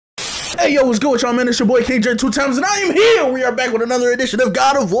Hey, yo, what's good with y'all, man? It's your boy KJ 2 times, and I am here. We are back with another edition of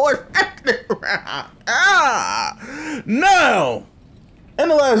God of War. Now, in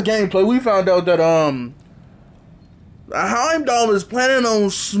the last gameplay, we found out that, Heimdall is planning on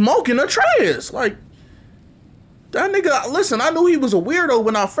smoking Atreus. Like, that nigga, listen, I knew he was a weirdo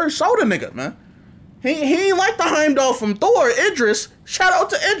when I first saw the nigga, man. He ain't like the Heimdall from Thor, Idris. Shout out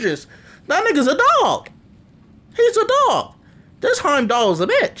to Idris. That nigga's a dog. He's a dog. This Heimdall is a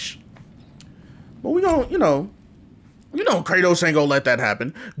bitch. But we gon', you know, Kratos ain't gonna let that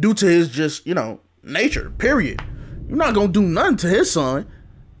happen due to his just, nature, period. You're not gonna do nothing to his son.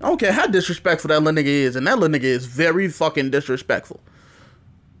 I don't care how disrespectful that little nigga is, and that little nigga is very fucking disrespectful.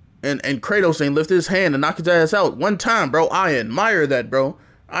 And Kratos ain't lift his hand and knock his ass out one time, bro. I admire that, bro.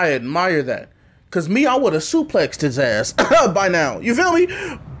 I admire that. Cause me, I would have suplexed his ass by now. You feel me?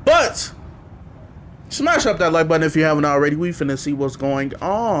 But smash up that like button if you haven't already. We finna see what's going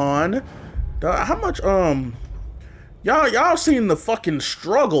on. How much y'all seen the fucking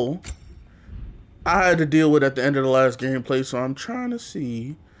struggle I had to deal with at the end of the last gameplay, so I'm trying to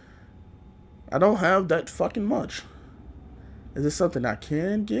see. I don't have that fucking much. Is this something I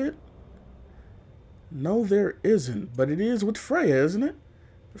can get? No, there isn't, but it is with Freya, isn't it?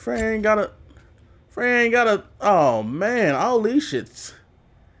 Freya ain't got a, oh man, all these shits.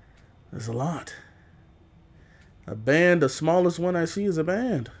 There's a lot. A band, the smallest one I see is a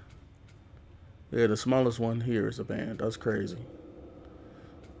band. Yeah, the smallest one here is a band. That's crazy.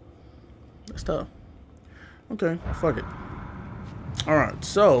 That's tough. Okay, fuck it. Alright,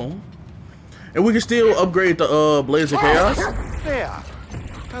 so. And we can still upgrade the Blaze of Chaos. There.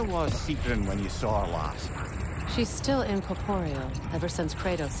 How was Sigrun when you saw her last? She's still incorporeal, ever since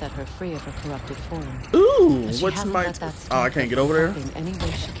Kratos set her free of her corrupted form. Ooh, what's my... Oh, I can't get over there? Any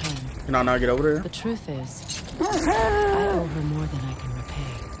way she can. Can I not get over there? The truth is, I owe her more than I can repay.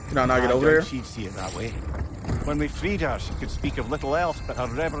 Can I not get over there? She'd see it that way. When we freed her, she could speak of little else but her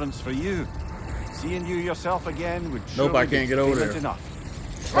reverence for you. Seeing you yourself again would nope, I can't get over there. Enough.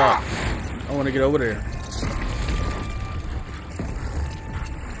 Fuck. I want to get over there.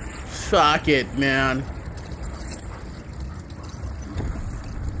 Fuck it, man.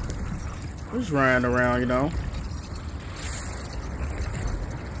 Just riding around, you know.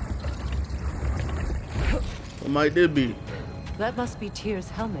 What might this be? That must be Tyr's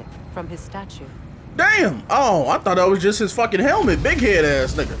helmet from his statue. Damn! Oh, I thought that was just his fucking helmet. Big head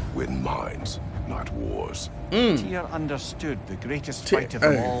ass nigga. Win minds, not wars. Tyr understood the greatest fight of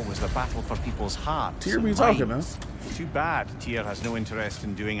them all was the battle for people's hearts. Tyr be talking, man. Too bad Tyr has no interest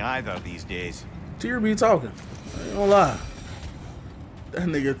in doing either these days. Tyr be talking. I ain't gonna lie. That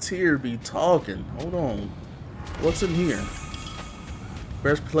nigga Tyr be talking. Hold on. What's in here?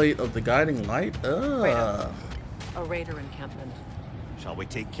 Breastplate of the guiding light? A raider encampment. Shall we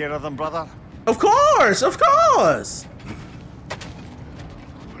take care of them, brother? Of course! Of course!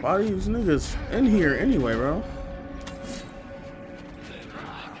 Why are these niggas in here anyway, bro?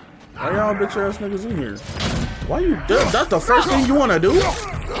 Why y'all bitch ass niggas in here? Why you do? That's the first thing you wanna do?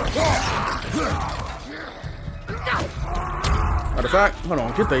 Matter of fact, hold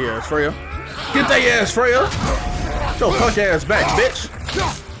on, get that ass, Freya. Get that ass, Freya! Get your punk ass back, bitch!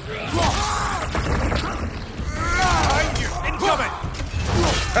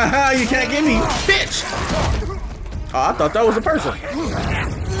 Haha, you can't get me, bitch! Oh, I thought that was a person.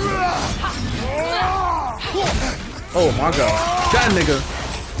 Oh my god. That nigga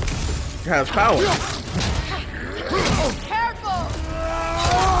has power.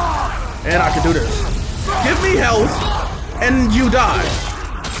 And I can do this. Give me health and you die.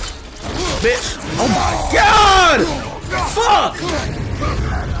 Bitch. Oh my god! Fuck!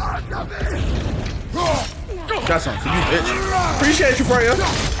 Got something for you, bitch. Appreciate you, Freya.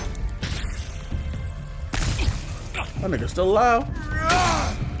 That nigga still alive.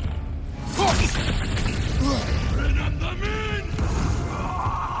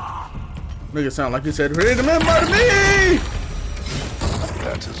 Nigga sound like he said, remember me!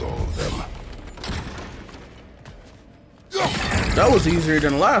 That is all of them. That was easier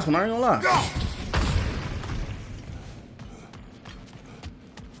than the last one, I ain't gonna lie.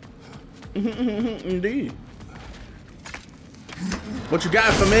 Indeed. What you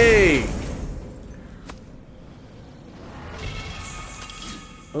got for me?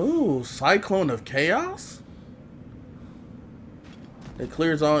 Oh, Cyclone of Chaos? It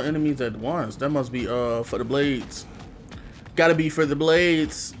clears all enemies at once. That must be for the blades. Gotta be for the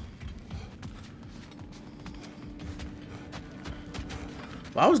blades.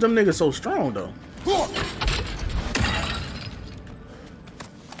 Why was them niggas so strong though?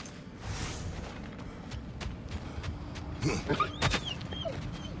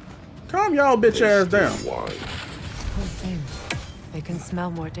 Calm y'all bitch ass down. Wine. Poor thing. They can smell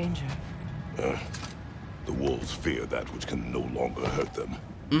more danger. The wolves fear that which can no longer hurt them.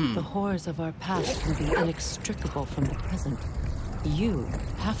 The horrors of our past can be inextricable from the present. You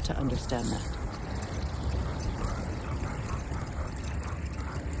have to understand that.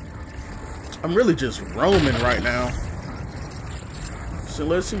 I'm really just roaming right now. So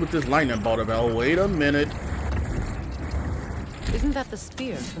let's see what this lightning bolt about. Wait a minute. Isn't that the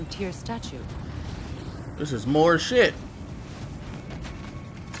spear from Tyr's statue? This is more shit.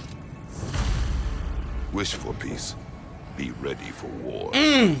 Wish for peace. Be ready for war.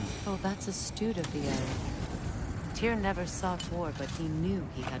 Oh, that's astute of the area. Tyr never sought war, but he knew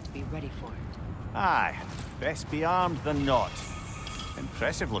he had to be ready for it. Aye, best be armed than not.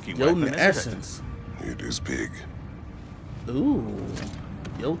 Impressive looking Jotun weapon, isn't essence. It is big. Ooh.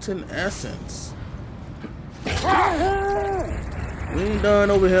 Jotun essence. We ain't done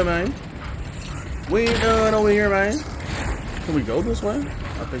over here, man. We ain't done over here, man. Can we go this way?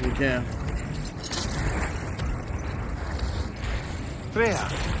 I think we can. Freya,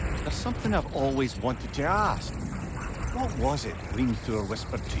 there's something I've always wanted to ask. What was it Hrimthur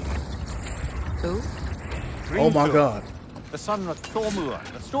whispered to you? Who? Oh my Hrimthur, god. the son of Thormur,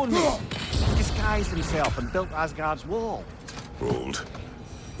 the stonemason, disguised himself and built Asgard's wall. Hold.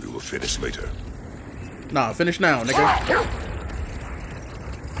 We will finish later. Nah, finish now, nigga.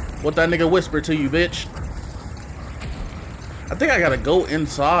 What that nigga whispered to you, bitch? I think I gotta go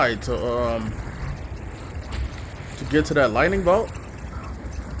inside to get to that lightning bolt.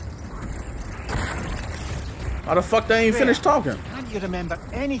 How the fuck they ain't finished talking? Can't you remember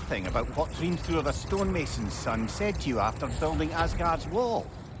anything about what Hrimthur the stonemason's son said to you after building Asgard's wall?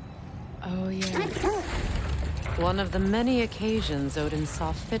 Oh, yeah. One of the many occasions Odin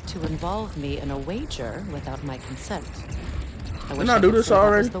saw fit to involve me in a wager without my consent. I wish I I do could this say that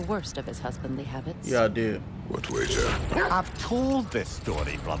already? was the worst of his husbandly habits. Yeah, I did. What wager? I've told this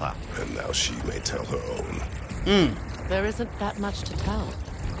story, brother. And now she may tell her own. There isn't that much to tell.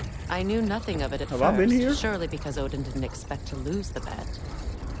 I knew nothing of it at Have first, I been here? surely because Odin didn't expect to lose the bet.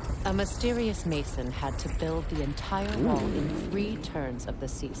 A mysterious mason had to build the entire wall in 3 turns of the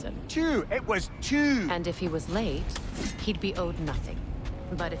season. 2! It was 2! And if he was late, he'd be owed nothing.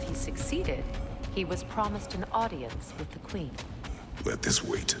 But if he succeeded, he was promised an audience with the queen. Let this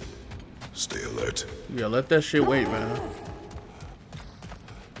wait. Stay alert. Yeah, let that shit wait, man.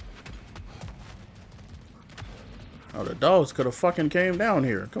 Oh, the dogs could have fucking came down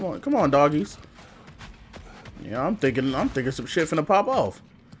here. Come on, doggies. Yeah, I'm thinking some shit finna pop off.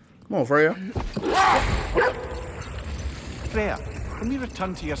 Come on, Freya. Freya, when we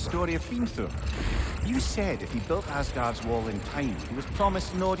return to your story of Hrimthur, you said if he built Asgard's wall in time, he was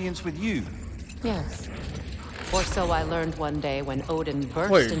promised an audience with you. Yes. Or so I learned one day when Odin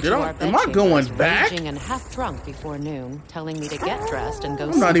burst Wait, into our am I going bedchambers, back? raging and half drunk before noon, telling me to get dressed and go.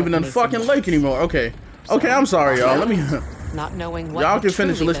 I'm not even in the fucking lake anymore. Okay. Okay, I'm sorry, y'all. Let me. Not knowing what Y'all had can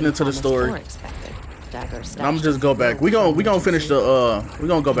finish truly listening been to the promised story. or expected. Dagger I'm stashed just go back. We gonna finish the we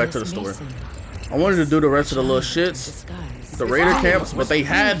gonna go back to the This story. mason, I wanted to do the rest of the little giant in shits, disguise. the raider camps, but they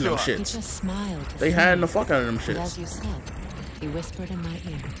had them He shits. just smiled. to They see had me. the fuck out of them And as shits. you said, he whispered in my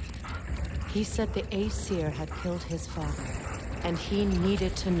ear. He said the Aesir had killed his father, and he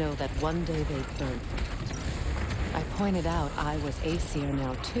needed to know that one day they'd burn for it. I pointed out I was Aesir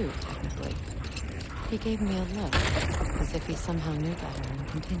now too, technically. He gave me a look, as if he somehow knew better, and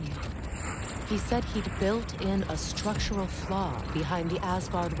continued. He said he'd built in a structural flaw behind the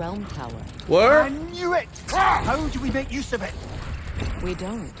Asgard Realm Tower. I What? knew it! How do we make use of it? We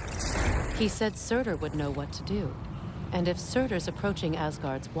don't. He said Surtur would know what to do. And if Surtur's approaching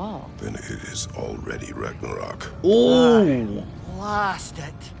Asgard's wall, Then it is already Ragnarok. Ooh. Blast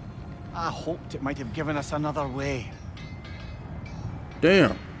it! I hoped it might have given us another way.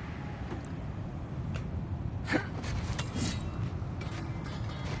 Damn.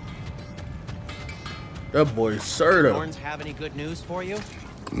 That boy Surtur. Thorns have any good news for you?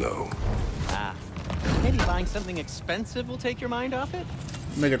 No. Ah, maybe buying something expensive will take your mind off it?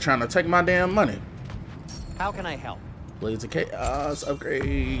 Nigga trying to take my damn money. How can I help? Blades of Chaos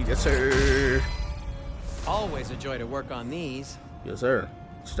upgrade. Yes, sir. Always a joy to work on these. Yes, sir.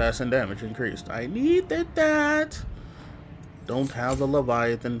 Stats and damage increased. I needed that. Don't have the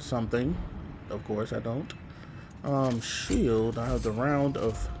Leviathan something. Of course I don't. Shield. I have the round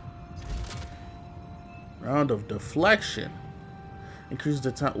of deflection. Increases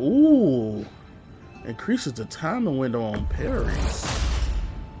the time. Ooh. Increases the timing window on parries.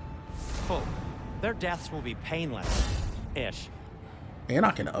 Oh, their deaths will be painless. Ish. And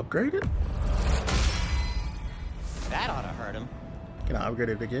I can upgrade it? That ought to hurt him. Can I upgrade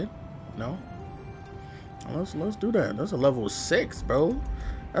it again? No. Let's do that. That's a level 6, bro.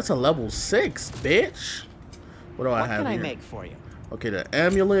 That's a level 6, bitch. What do I have here? What can I make for you? Okay, the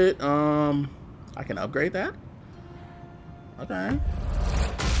amulet. I can upgrade that. Okay.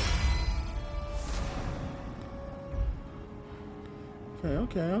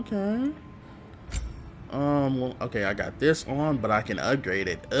 Okay. Well, okay, I got this on, but I can upgrade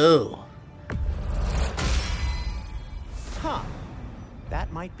it. Oh. Huh.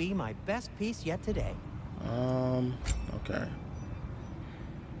 That might be my best piece yet today. Okay.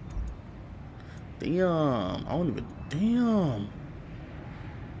 Damn. I don't even. Damn.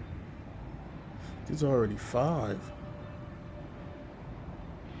 These are already 5.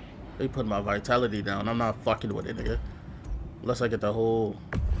 They put my vitality down. I'm not fucking with it, nigga. Unless I get the whole.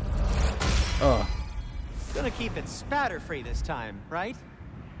 Gonna keep it spatter-free this time, right?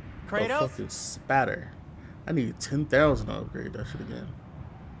 Kratos? The fucking spatter. I need 10,000 to upgrade that shit again.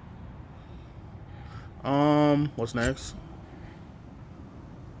 What's next?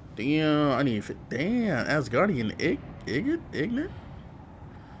 Damn, I need. Damn, Asgardian Ignite.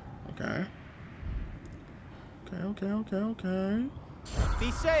 Okay. Okay.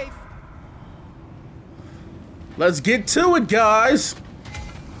 Be safe. Let's get to it, guys.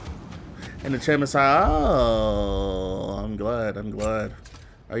 And the chairman side. Oh, I'm glad.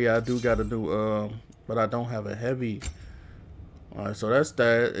 Oh yeah, I do got a new but I don't have a heavy. All right, so that's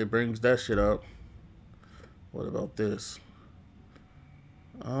that. It brings that shit up. What about this?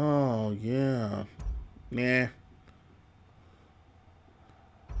 Oh yeah, nah.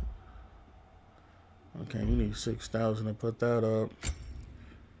 Okay, you need 6,000 to put that up.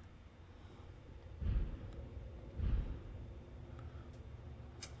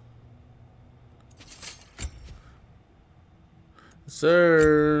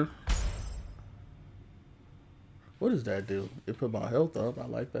 Sir. What does that do? It put my health up. I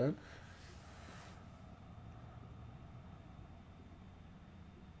like that.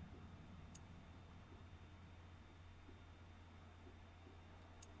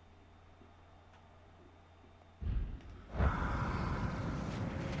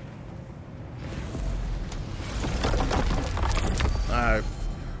 Alright.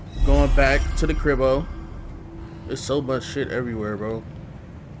 Going back to the cribbo. There's so much shit everywhere, bro.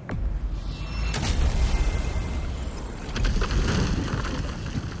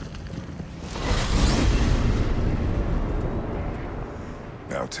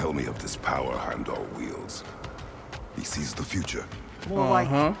 Now tell me of this power Heimdall wields. He sees the future. More like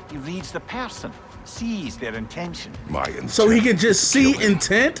he reads the person, sees their intention. My intent. So he can just see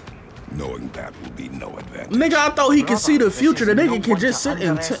intent? Knowing that will be no advantage. Nigga, I thought he could see the future. The This is nigga no can one just to sit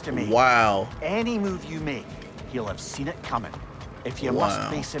intent. underestimate. Wow. Any move you make, he'll have seen it coming. If you must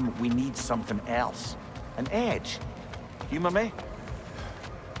face him, we need something else. An edge. Humor me?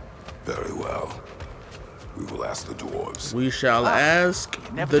 Very well. We will ask the dwarves. We shall ask the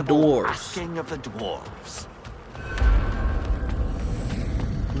Inevitable dwarves. asking of the dwarves.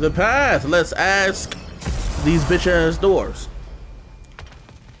 The path. Let's ask these bitch ass dwarves.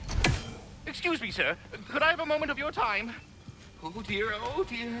 Excuse me, sir. Could I have a moment of your time? Oh dear,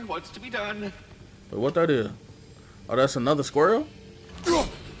 what's to be done? Wait, what that is? Oh, that's another squirrel?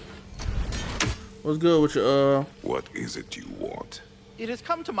 What's good with you, What is it you want? It has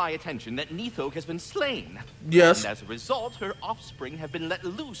come to my attention that Nithog has been slain. Yes. And as a result, her offspring have been let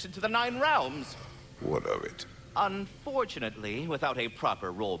loose into the 9 realms. What of it? Unfortunately, without a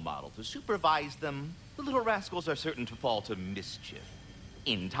proper role model to supervise them, the little rascals are certain to fall to mischief.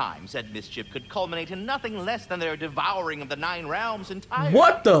 In time, said mischief could culminate in nothing less than their devouring of the 9 realms entirely.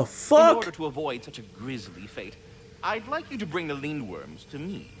 What the In fuck? order to avoid such a grisly fate, I'd like you to bring the Lindworms to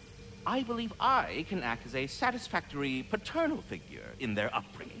me. I believe I can act as a satisfactory paternal figure in their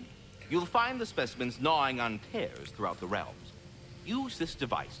upbringing. You'll find the specimens gnawing on tears throughout the realms. Use this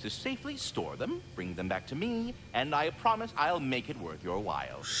device to safely store them, bring them back to me, and I promise I'll make it worth your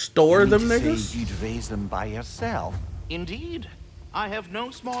while. Store them, You mean to niggas? say you'd raise them by yourself? Indeed. I have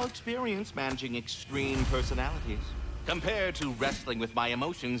no small experience managing extreme personalities. Compared to wrestling with my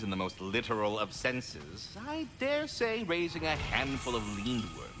emotions in the most literal of senses, I dare say raising a handful of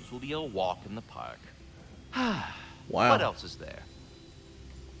Lindworms will be a walk in the park. Wow. What else is there?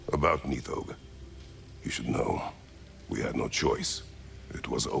 About Nithog. You should know. We had no choice. It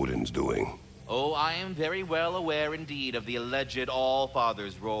was Odin's doing. Oh, I am very well aware indeed of the alleged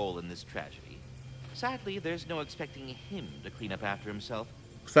All-Father's role in this tragedy. Sadly, there's no expecting him to clean up after himself.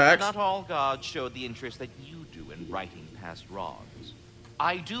 Facts. Not all gods showed the interest that you do in righting past wrongs.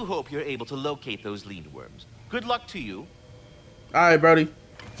 I do hope you're able to locate those Lindworms. Good luck to you. All right, Brody.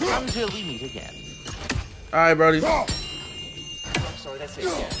 Until we meet again. All right, Brody. I'm sorry, that's it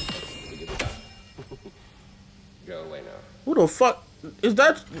again. Go away now. Who the fuck is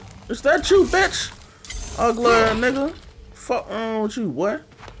that? Is that you, bitch? Ugly ass nigga. Fuck wrong with you, what?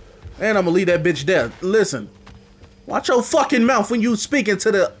 And I'm gonna leave that bitch dead. Listen, watch your fucking mouth when you speaking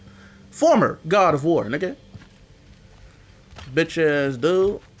to the former God of War, nigga. Bitch ass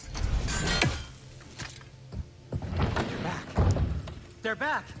dude. They're back. They're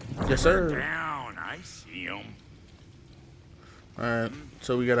back. Yes, sir. Down. I see them. Alright,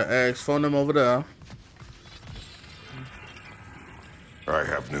 so we gotta ask, phone them over there. I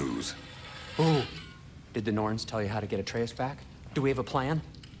have news. Oh. Did the Norns tell you how to get Atreus back? Do we have a plan?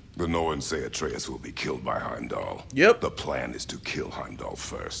 The Norns say Atreus will be killed by Heimdall. Yep. The plan is to kill Heimdall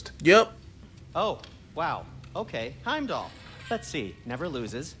first. Yep. Oh, wow. Okay, Heimdall. Let's see. Never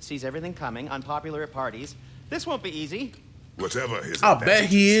loses, sees everything coming, unpopular at parties. This won't be easy. Whatever his I bet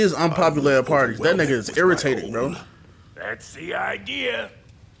he is unpopular at parties. That nigga is with my irritating, bro. own. That's the idea.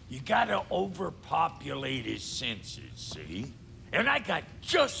 You gotta overpopulate his senses, see? And I got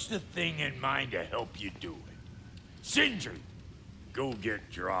just the thing in mind to help you do it. Sindri, go get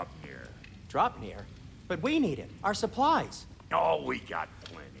Dropnir. Dropnir? But we need it. Our supplies. Oh, we got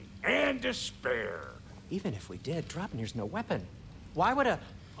plenty. And to spare. Even if we did, Dropnir's no weapon. Why would a...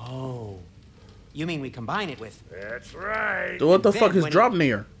 Oh. You mean we combine it with... That's right. So what the Then fuck is when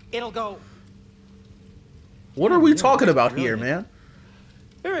Dropnir? It'll go... What are we talking about here, Brilliant. man?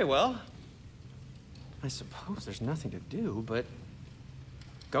 Very well. I suppose there's nothing to do, but...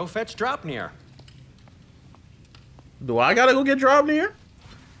 Go fetch Dropnir. Do I gotta go get Dropnir?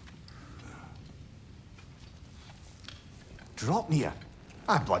 Dropnir?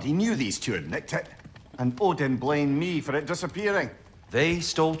 I bloody knew these two had nicked it. And Odin blamed me for it disappearing. They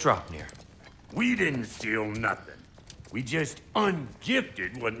stole Dropnir. We didn't steal nothing. We just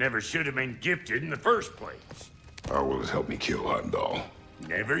ungifted what never should have been gifted in the first place. How will it help me kill Heimdall?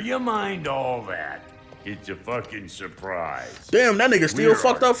 Never you mind all that. It's a fucking surprise. Damn, that nigga still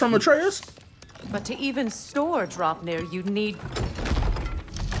fucked up from Atreus? But to even store Dropnir, you'd need...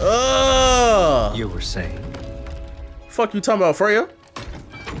 You were saying. Fuck you talking about, Freya?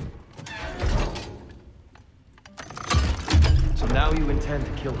 So now you intend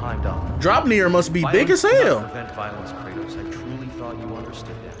to kill Heimdall. Dropnir must be big as Violence cannot hell. prevent violence, Kratos. I truly thought you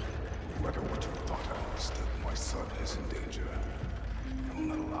understood that. No matter what you thought I understood, my son is in danger. I will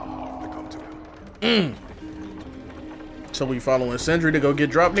not allow harm to come to him. So we following Sindri to go get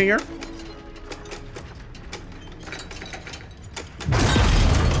Dropnir?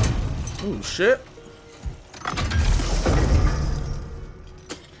 Oh shit.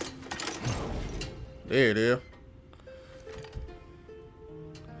 There it is.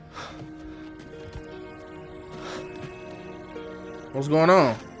 What's going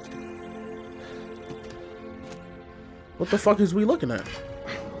on? What the fuck is we looking at?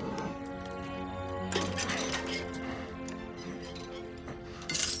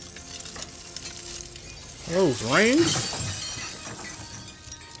 Those rings?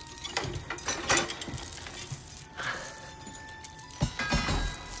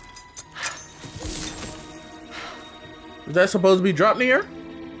 Is that supposed to be Dropnir?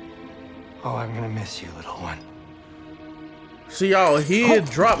 Oh, I'm gonna miss you, little one. See y'all here,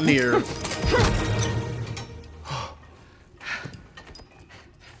 Dropnir.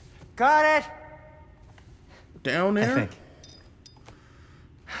 Got it! Down I there? think.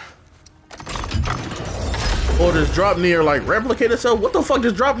 Or does Dropnir like replicate itself? What the fuck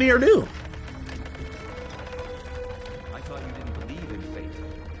does Dropnir do? I thought you didn't believe in fate.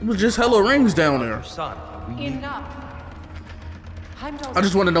 It was just hella rings down there. Your son. We need... Enough. Heimdall's I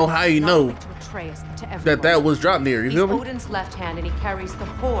just want to know how you not know only to Atreus, but to everyone. that was Dropnir. You He's feel me? Odin's left hand, and he carries the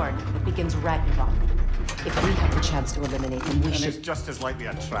horn that begins Ragnarok. If we have the chance to eliminate him, we And it's should... just as likely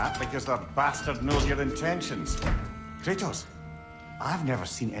a trap because the bastard knows your intentions. Kratos, I've never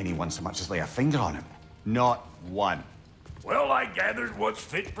seen anyone so much as lay a finger on him. Not one. Well, I gathered what's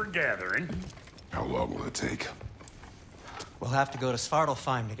fit for gathering. How long will it take? We'll have to go to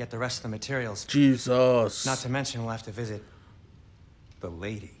Svartalfheim to get the rest of the materials. Jesus. Not to mention we'll have to visit the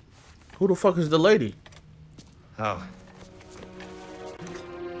lady. Who the fuck is the lady? Oh.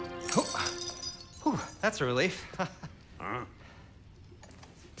 Whew, that's a relief. Huh?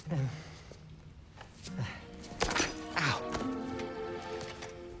 Ow.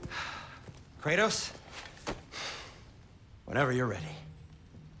 Kratos? Whenever you're ready.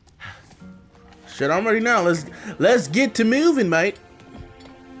 Shit, I'm ready now. Let's get to moving, mate.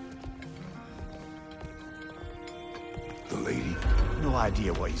 The lady? No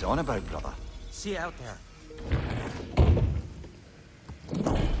idea what he's on about, brother. See you out there.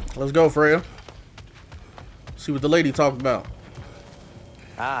 Let's go, Freya. See what the lady talked about.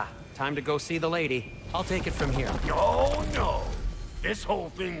 Ah, time to go see the lady. I'll take it from here. Oh, no. This whole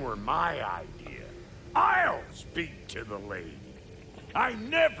thing were my idea. I'll speak to the lady. I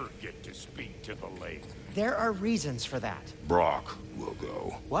never get to speak to the lady. There are reasons for that. Brock will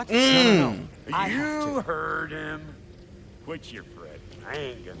go. What? No. You heard him. Quit your fretting. I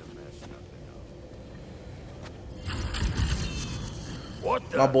ain't gonna mess nothing up. What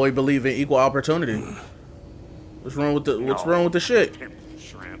the? My boy believe in equal opportunity. What's wrong with the shit? Temple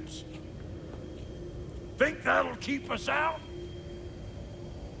shrimps. Think that'll keep us out?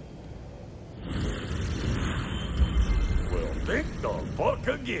 Well, think the fuck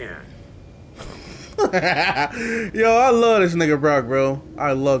again. Yo, I love this nigga Brock, bro.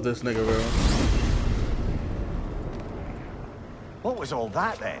 I love this nigga, bro. What was all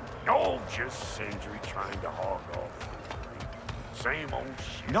that then? Oh, just Sindri trying to hog off. Same old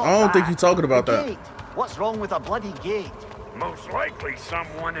shit. Not I don't think that. he's talking about The that. gate. What's wrong with a bloody gate? Most likely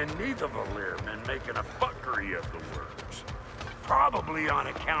someone in Nidavellir been making a fuckery of the works. Probably on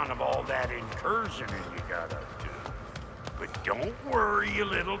account of all that incursioning you got up to. But don't worry, you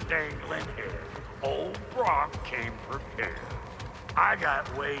little dangling head. Old Brock came prepared. I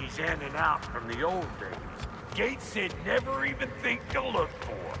got ways in and out from the old days. Gates said never even think to look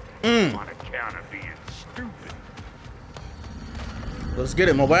for. On account of being stupid. Let's get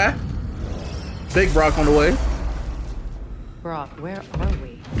it, my boy. Big Brock on the way. Brock, where are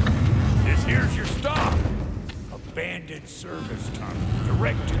we? This here's your stop. Abandoned service tunnel,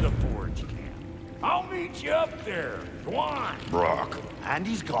 direct to the forge camp. I'll meet you up there. Go on. Brock, And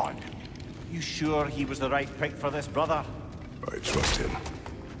he's gone. You sure he was the right pick for this, brother? I trust him.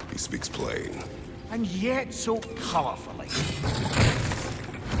 He speaks plain. And yet so colorfully.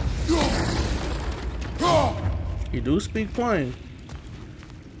 He do speak plain.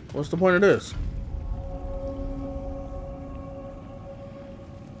 What's the point of this?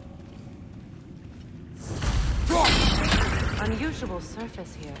 Unusual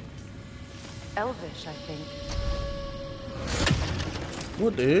surface here. Elvish, I think.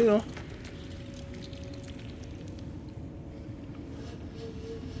 What the hell?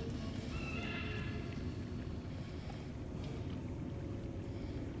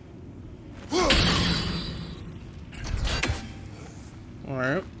 All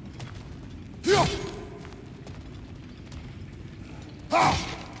right.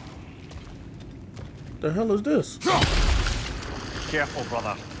 The hell is this? Careful,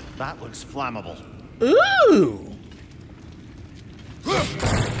 brother. That looks flammable. Ooh!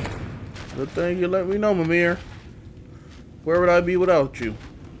 Good thing you let me know, Mimir. Where would I be without you?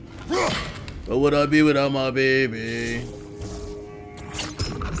 Where would I be without my baby?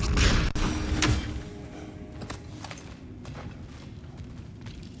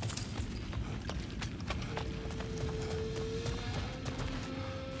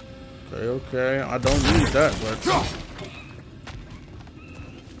 Okay, I don't need that, but...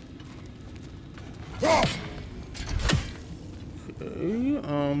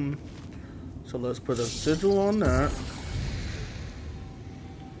 Okay, so let's put a sigil on that.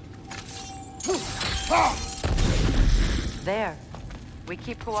 There. We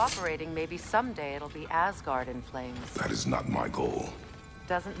keep cooperating, maybe someday it'll be Asgard in flames. That is not my goal.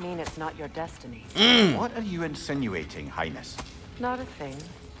 Doesn't mean it's not your destiny. What are you insinuating, Highness? Not a thing.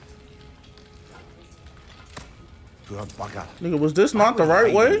 Poor bugger. Nigga, was this not the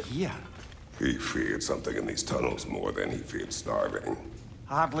right way? Here. He feared something in these tunnels more than he feared starving.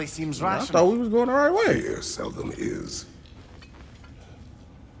 Hardly seems I rational. thought we was going the right way. Fear seldom is.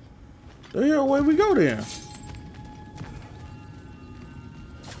 The hell way we go then?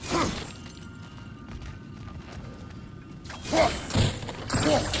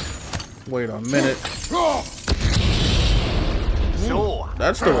 Wait a minute. So,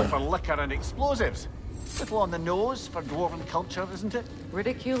 That's the way. for liquor and explosives. Little on the nose for dwarven culture, isn't it?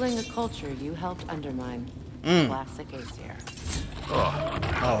 Ridiculing a culture you helped undermine. Classic Aesir.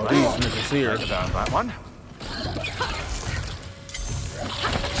 Oh, these niggas here. Down that one.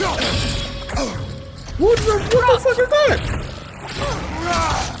 What the fuck is that?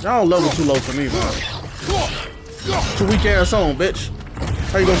 Y'all level too low for me, man. Get your weak ass on, bitch.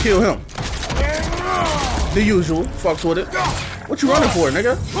 How you gonna kill him? The usual. Fucks with it. What you running for,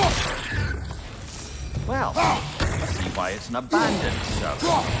 nigga? Well, I see why it's an abandoned service.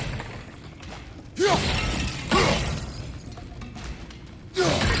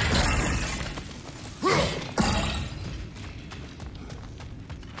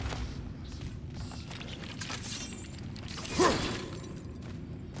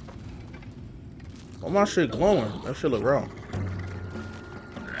 Oh, my shit glowing. That shit look wrong.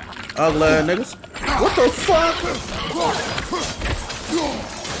 Ugly ass niggas. What the fuck?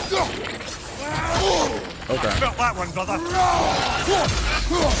 Okay. Felt that one, brother.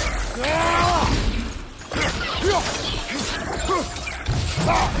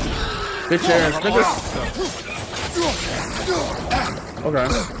 Bitch ass niggas. Okay.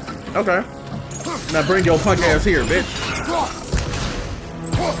 Okay. Now bring your punk ass here, bitch.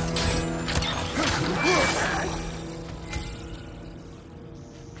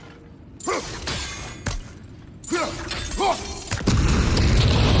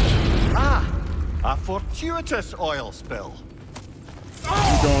 A fortuitous oil spill. You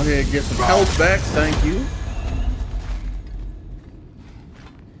go ahead and get some health back, thank you.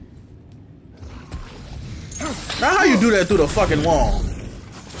 Now how you do that through the fucking wall?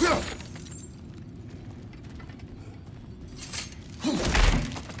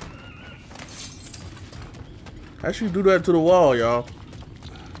 How should you do that to the wall, y'all?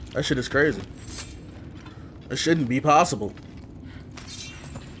 That shit is crazy. It shouldn't be possible.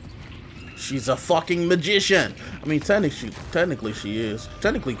 She's a fucking magician. I mean, technically she is.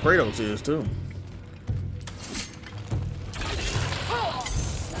 Technically Kratos is too.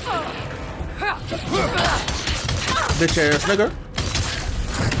 Bitch ass nigga.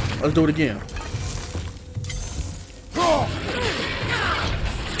 Let's do it again.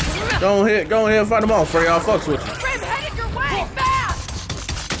 Go ahead and fight them off, Frey. I'll fucks with you. Headed your way, fast!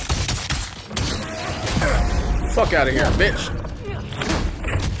 Fuck out of here, bitch.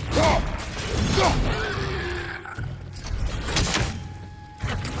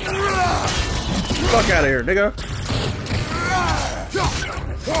 Fuck out of here, nigga.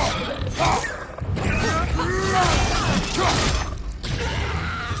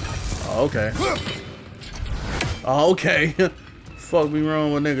 Oh, okay. Oh, okay. Fuck me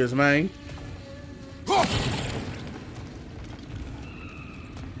wrong with niggas, man.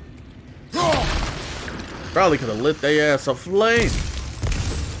 Probably could have lit their ass aflame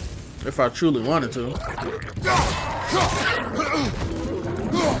if I truly wanted to.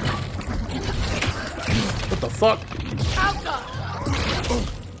 What the fuck?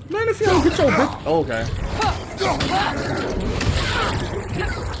 Man, if you don't get your bitch. Oh, okay.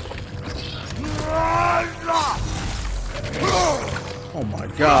 Oh my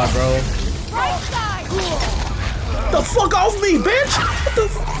god, bro. The fuck off me, bitch! What the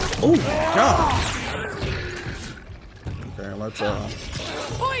f— oh my god. Okay, let's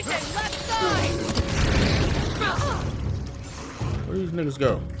Poison left side. where these niggas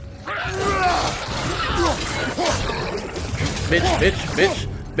go? Bitch, bitch, bitch,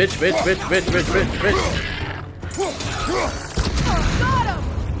 bitch, bitch, bitch, bitch, bitch, bitch, bitch. Got him.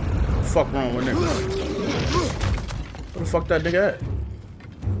 Fuck wrong with niggas? Where the fuck that nigga at?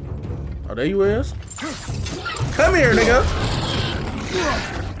 Oh, there you is. Come here, nigga.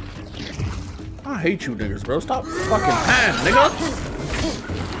 I hate you niggas, bro. Stop fucking time, nigga.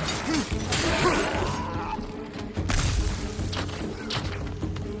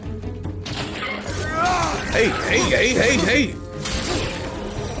 Hey, hey, hey, hey, hey.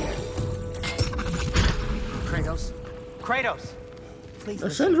 Kratos? Kratos! Please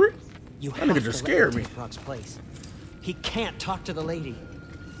That's listen. Sindri? You That have nigga to just let scared him me. take Rock's place. He can't talk to the lady.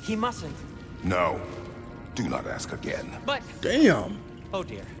 He mustn't. No. Do not ask again. But... Damn. oh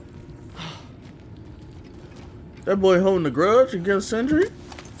dear. That boy holding a grudge against Sindri?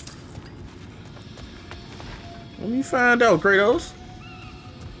 Let me find out, Kratos.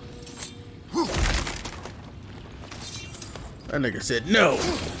 That nigga said, no,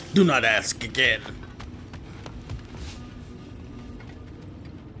 do not ask again.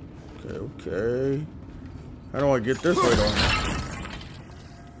 Okay, okay. How do I get this way though?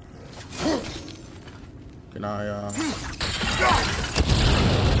 Can I,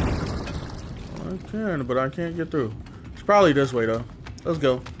 I can, but I can't get through. It's probably this way though. Let's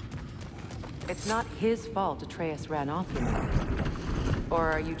go. It's not his fault Atreus ran off, you know.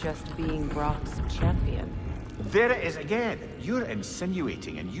 Or are you just being Brock's champion? There it is again. You're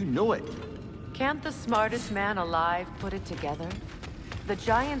insinuating and you know it. Can't the smartest man alive put it together? The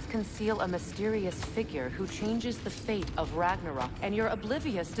Giants conceal a mysterious figure who changes the fate of Ragnarok, and you're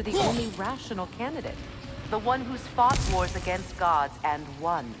oblivious to the only rational candidate. The one who's fought wars against gods and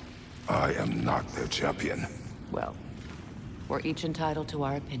won. I am not their champion. Well, we're each entitled to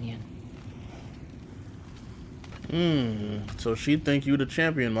our opinion. So she think you the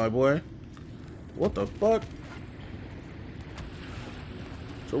champion, my boy. What the fuck?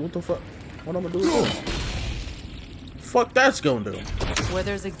 So what the fuck? What I'm gonna do with this? Fuck that's gonna do. Where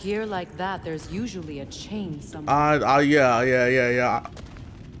there's a gear like that, there's usually a chain somewhere. Yeah.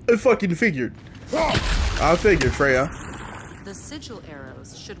 I fucking figured. I figured, Freya. The sigil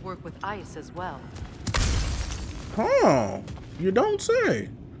arrows should work with ice as well. Huh. You don't say.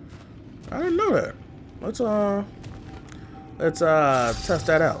 I didn't know that. Let's test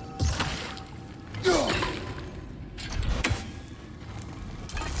that out.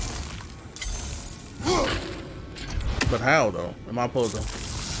 But how though? Am I supposed to?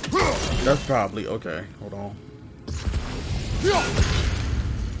 That's probably okay. Hold on.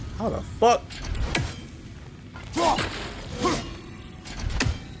 How the fuck?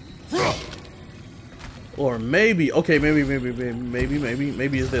 Or maybe, okay, maybe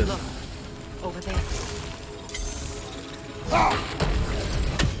it's this. Look, over there.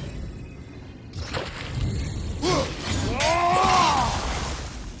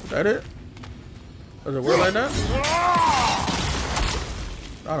 Is that it? Does it work like that?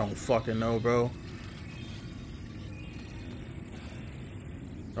 I don't fucking know, bro.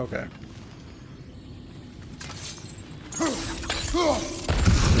 Okay.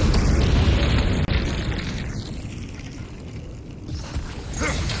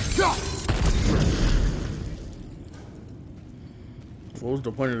 What was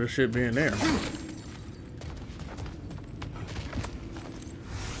the point of this shit being there?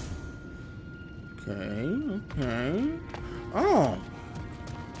 Okay. Oh.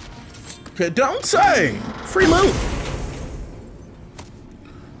 Okay, don't say! Free loot!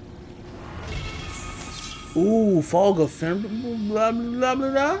 Ooh, fog of fin, blah, blah, blah,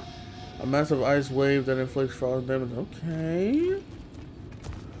 blah. A massive ice wave that inflicts frost damage. Okay.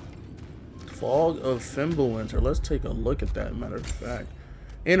 Fog of Fimbulwinter. Let's take a look at that, matter of fact.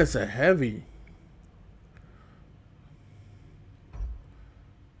 And it's a heavy.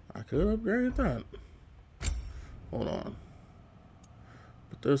 I could upgrade that. Hold on.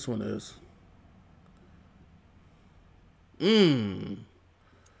 But this one is.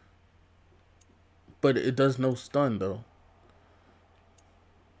 But it does no stun though.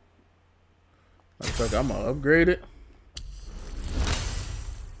 Looks like I'm gonna upgrade it.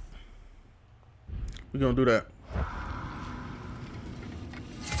 We're gonna do that.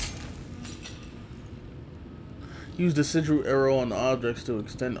 Use the sigil arrow on the objects to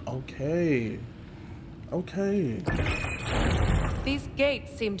extend. Okay. Okay. These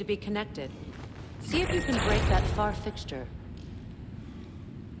gates seem to be connected. See if you can break that far fixture.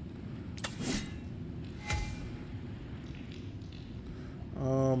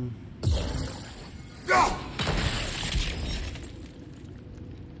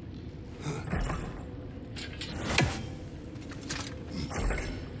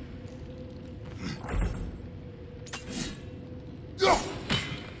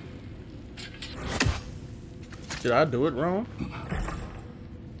 Did I do it wrong?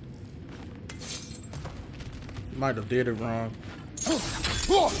 Might have did it wrong.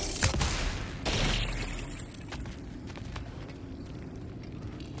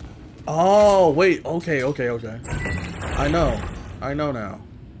 Oh, wait. Okay. I know now.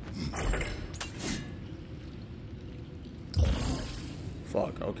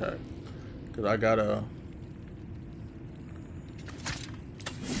 Fuck, okay. Because I gotta...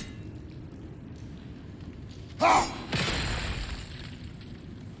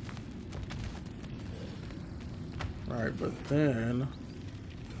 Alright, but then...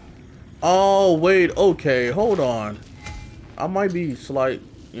 Oh, wait, okay, hold on. I might be slight,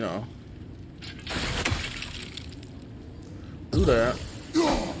 you know. Do that.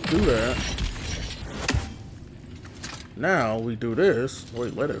 Do that. Now we do this.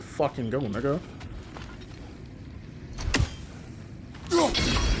 Wait, let it fucking go, nigga.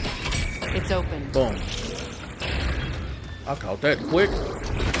 It's open. Boom. I caught that quick.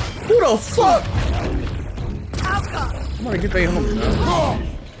 Who the fuck? I'm gonna get their homie now.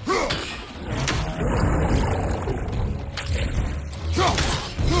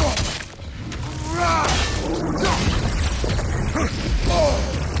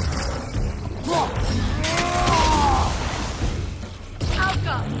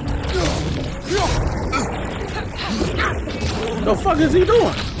 The fuck is he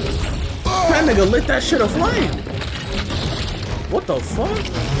doing? That nigga lit that shit aflame. What the fuck?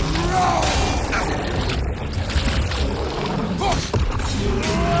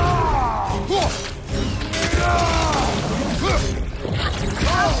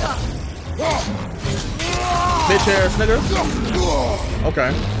 Bitch ass nigga.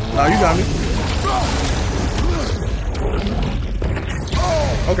 Okay. Now you got me.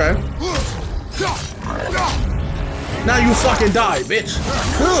 Okay. Now you fucking die, bitch.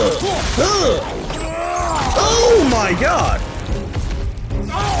 Oh my god.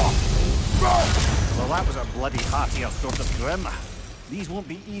 Well, that was a bloody heartier sort of grim. These won't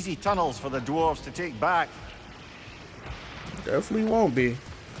be easy tunnels for the dwarves to take back. Definitely won't be.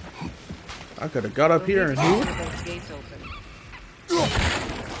 I could have got up here and here.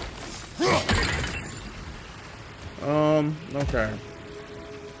 Okay.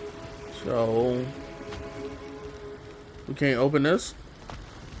 So we can't open this.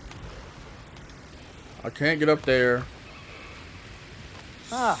 I can't get up there.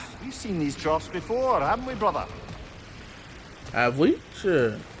 Ah, we've seen these troughs before, haven't we, brother? Have we?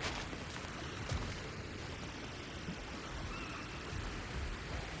 Shit.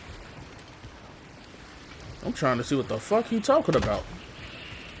 I'm trying to see what the fuck he talking about.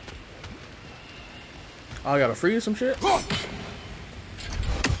 I gotta freeze some shit.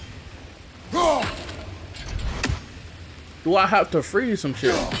 Do I have to freeze some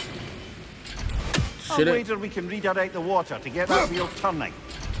shit? I'll wager we can redirect the water to get that wheel turning.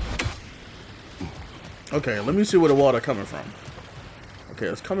 Okay, let me see where the water coming from. Okay,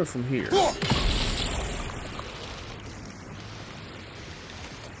 it's coming from here.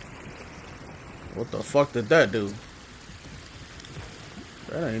 What the fuck did that do?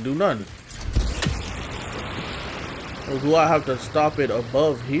 That ain't do nothing. So do I have to stop it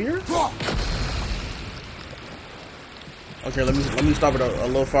above here? Okay, let me stop it a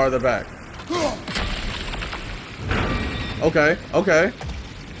little farther back. Okay, okay.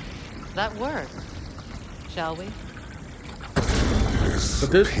 That worked. Shall we? But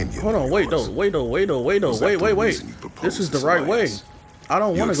this, hold on, wait. This is the right way. I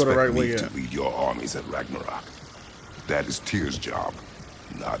don't want to go the right way yet. To lead your armies at Ragnarok. That is Tyr's job,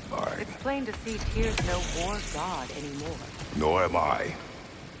 not mine. It's plain to see Tyr's no war god anymore. Nor am I.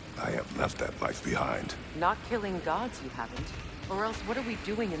 I have left that life behind. Not killing gods, you haven't. Or else what are we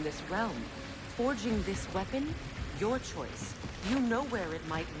doing in this realm? Forging this weapon? Your choice. You know where it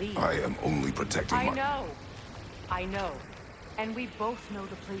might lead. I am only protecting I know. And we both know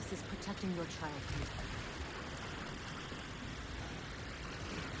the place is protecting your childhood.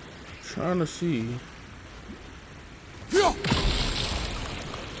 Trying to see.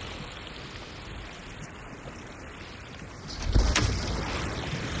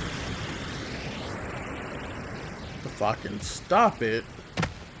 If I can stop it.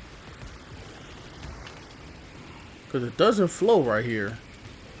 Because it doesn't flow right here.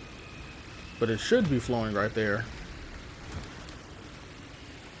 But it should be flowing right there.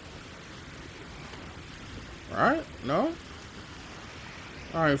 Alright? No?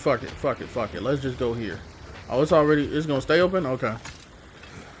 Alright, fuck it. Let's just go here. Oh, it's gonna stay open? Okay.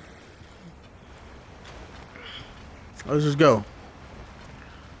 Let's just go.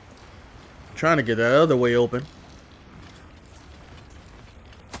 Trying to get that other way open.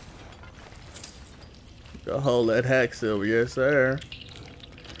 Go hold that hack silver, yes sir.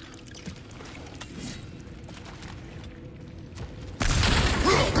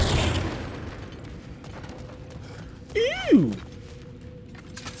 Ew.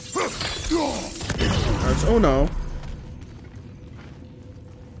 That's Uno.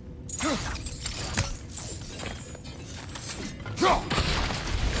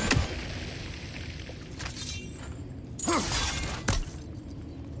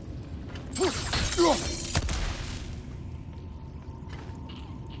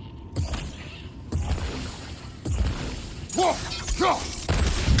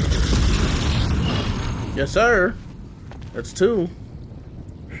 Yes, sir. That's two.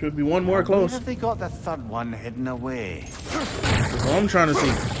 Should be one more close. Where have they got the third one hidden away? That's what I'm trying to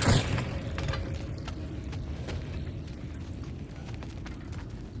see.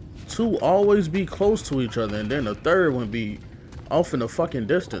 Two always be close to each other, and then the third one be off in the fucking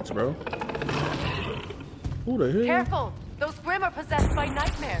distance, bro. Who the hell? Careful! Those Grimm are possessed by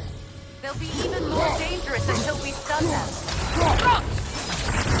nightmares. They'll be even more dangerous until we stun them.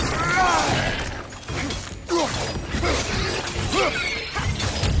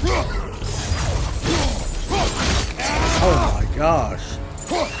 Oh my gosh.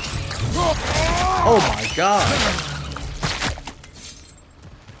 Oh my god.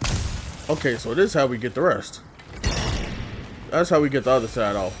 Okay, so this is how we get the rest. That's how we get the other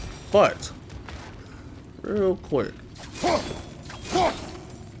side off. But, real quick.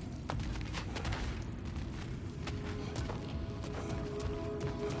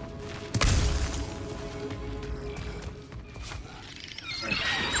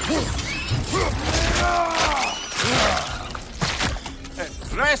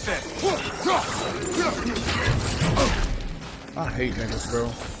 I hate niggas, bro.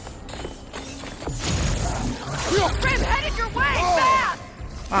 Grim headed your way! Fast!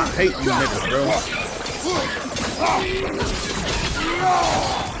 I hate you niggas, bro.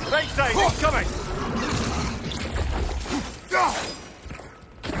 Right side, it's coming!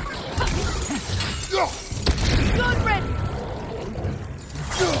 Good ready!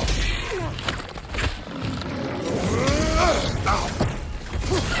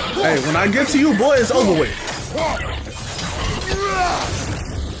 Hey, when I get to you, boy, it's over with.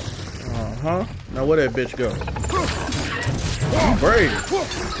 Now where that bitch go? You brave.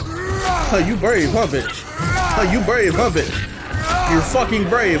 Huh, you brave, huh, bitch? Huh, you brave, huh, bitch? You're fucking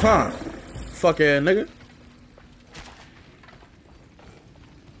brave, huh? Fuck ass nigga.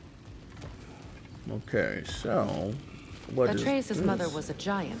 Okay, so what is Atreus' this? mother was a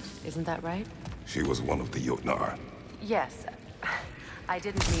giant, isn't that right? She was one of the Jotnar. Yes. I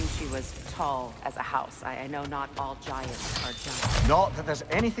didn't mean she was tall as a house. I know not all giants are giants. Not that there's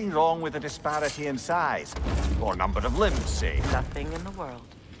anything wrong with the disparity in size, or number of limbs, say. Nothing in the world.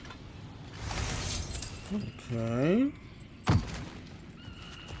 Okay.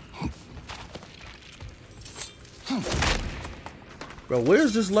 Bro,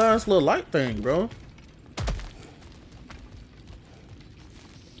 where's this last little light thing, bro?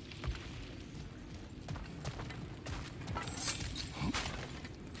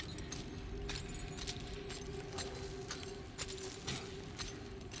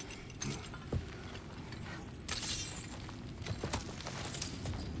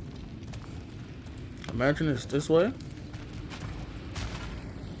 Imagine it's this way.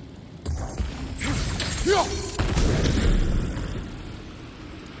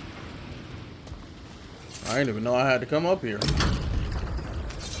 I didn't even know I had to come up here.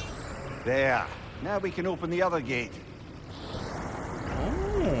 There. Now we can open the other gate.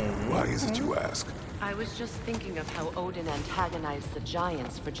 Why is it you ask? I was just thinking of how Odin antagonized the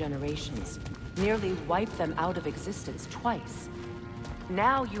giants for generations. Nearly wiped them out of existence twice.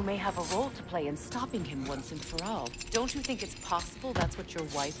 Now you may have a role to play in stopping him once and for all. Don't you think it's possible that's what your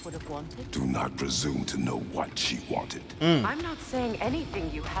wife would have wanted? Do not presume to know what she wanted. I'm not saying anything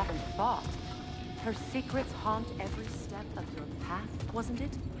you haven't thought. Her secrets haunt every step of your path, wasn't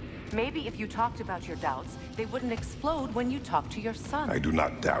it? Maybe if you talked about your doubts, they wouldn't explode when you talked to your son. I do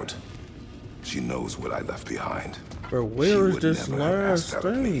not doubt. She knows what I left behind. Bro, where is this last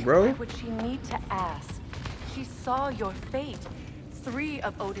thing, bro? Why would she need to ask? She saw your fate. 3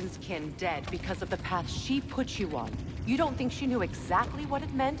 of Odin's kin dead because of the path she put you on. You don't think she knew exactly what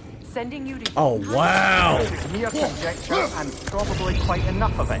it meant, sending you to... Oh, wow! Mere conjecture, and probably quite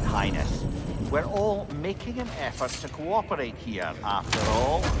enough of it, Highness. We're all making an effort to cooperate here, after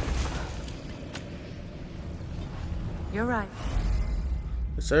all. You're right.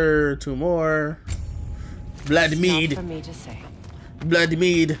 Yes, sir. 2 more. Blood mead. Not for me to say. Blood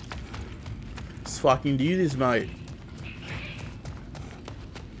mead. Let's fucking do this, mate.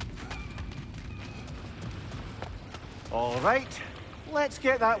 All right, let's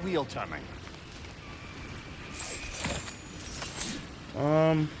get that wheel turning.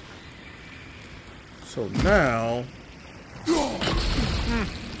 So now...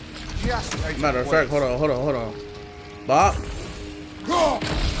 Matter of fact, hold on. Bob?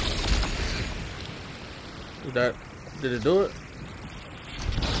 Did it do it?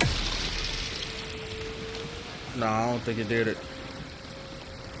 No, I don't think it did it.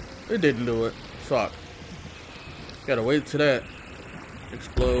 It didn't do it. Fuck. Gotta wait till that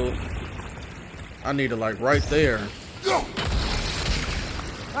explode. I need it like right there.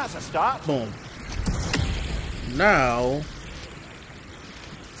 That's a start. Boom. Now.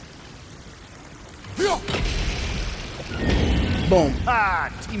 Boom. Ah,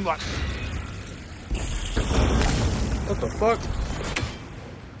 teamwork. What the fuck?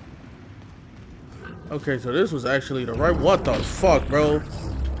 Okay, so this was actually the right. What the fuck, bro?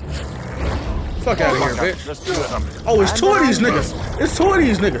 Fuck out of here, bitch. Oh, it's 2 of these niggas. It's 2 of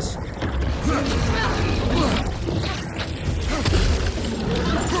these niggas.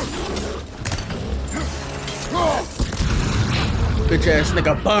 Bitch ass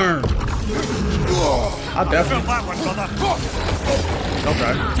nigga, burn. I definitely.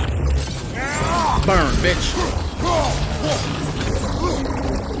 Okay. Burn, bitch.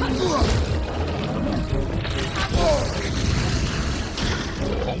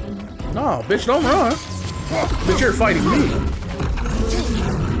 No, bitch, don't run. Bitch, you're fighting me.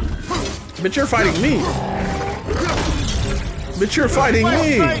 Bitch, you're fighting me. Bitch, you're fighting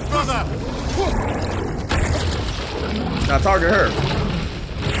me. Now target her.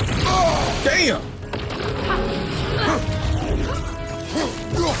 Damn.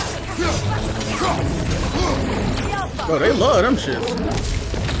 Bro, they love them shits.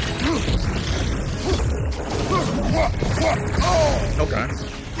 Okay.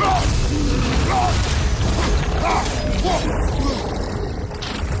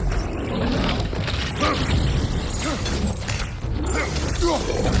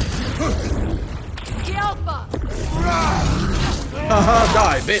 Haha,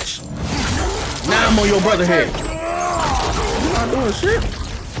 die, bitch. Now I'm on your brother head. I'm not doing shit.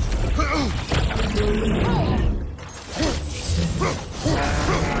 The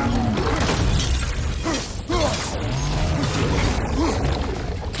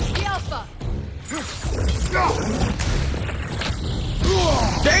Alpha.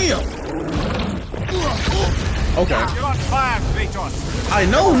 Damn. Okay. You're on fire, Kratos. I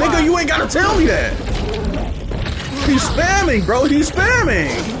know, nigga. You ain't gotta tell me that. He's spamming, bro. He's spamming.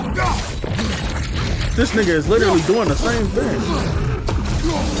 This nigga is literally doing the same thing.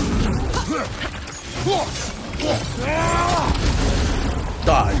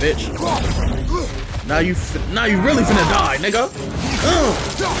 Die, bitch. Now you really finna die, nigga.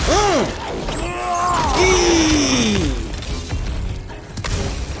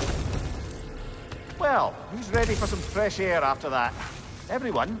 Well, who's ready for some fresh air after that?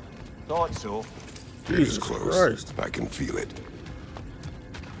 Everyone? Thought so. Jesus close. Christ. I can feel it.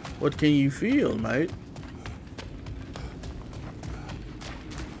 What can you feel, mate?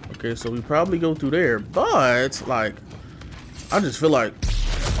 Okay, so we probably go through there, but like, I just feel like,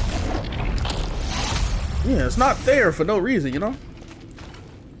 yeah, it's not there for no reason, you know?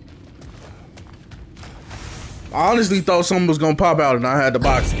 I honestly thought something was gonna pop out and I had the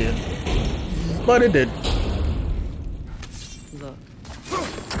box again, but it did. Look,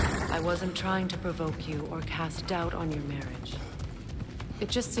 I wasn't trying to provoke you or cast doubt on your marriage. It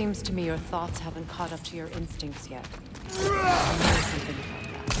just seems to me your thoughts haven't caught up to your instincts yet. I know something about that.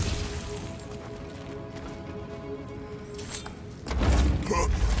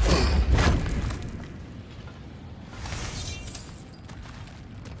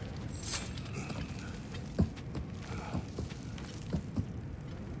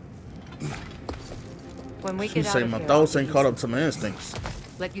 When we She get out say of my here, thoughts I'll ain't give caught you up to my instincts.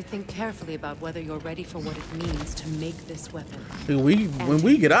 Let you think carefully about whether you're ready for what it means to make this weapon. Dude, when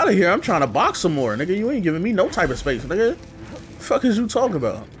we get out of here, I'm trying to box some more, nigga. You ain't giving me no type of space, nigga. The fuck is you talking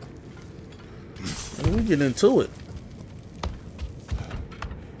about? And we get into it.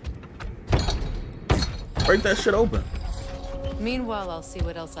 Break that shit open. Meanwhile, I'll see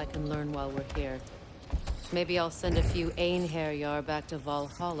what else I can learn while we're here. Maybe I'll send a few Einherjar back to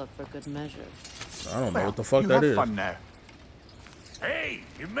Valhalla for good measure. I don't know what the fuck that is. Fun now. Hey,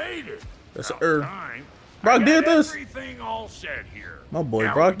 you made it. That's Time. Brock did this. Everything all set here. My boy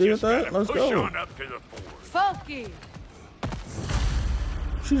Now Brock we did just that. gotta Let's push go. on up to the fort. Funky.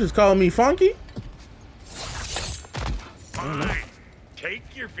 She just called me funky. Fine. Take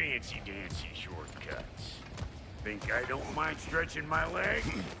your fancy dancy shortcuts. Think I don't mind stretching my leg?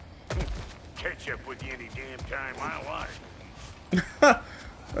 Catch up with you any damn time I like.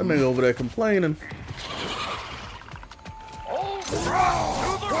 That nigga over there complaining.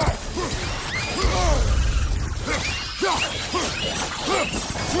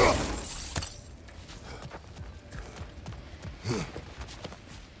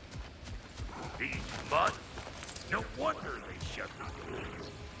 These butts. No wonder they shut the door.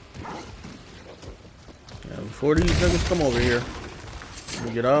 Yeah, before these niggas come over here,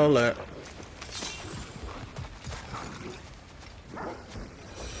 we get all that.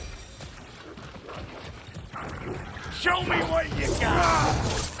 Show me what you got.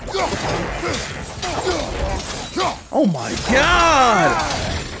 Oh my god!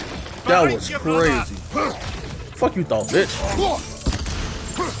 That was crazy. Fuck you thought, bitch.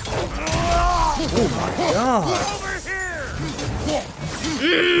 Oh my god.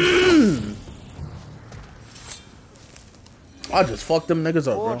 I just fucked them niggas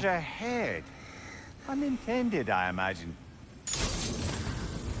up, Forge bro. ahead. Unintended, I imagine.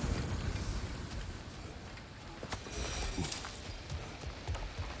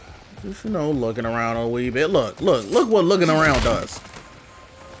 Just, you know, looking around a wee bit. Look what looking around does.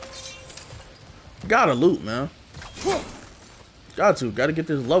 Gotta loot, man. Gotta get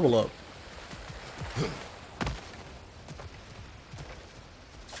this level up.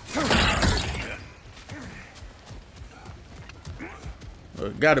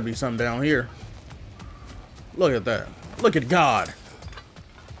 Gotta be something down here. Look at that. Look at God.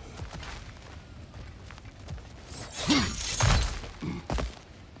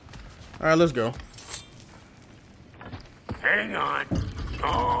 Alright, let's go. Hang on.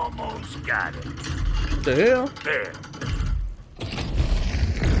 Almost got it. What the hell? There.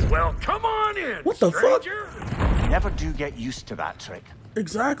 Well, come on in, What the fuck? stranger. Never do get used to that trick.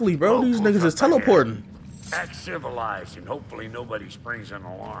 Exactly, bro. These niggas is teleporting. Act civilized, and hopefully nobody springs an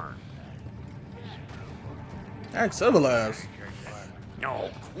alarm. Act civilized. No,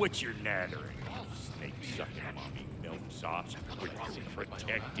 quit your nattering. Snake-sucking mommy milksops with your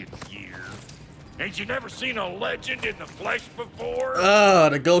protective gear. Ain't you never seen a legend in the flesh before?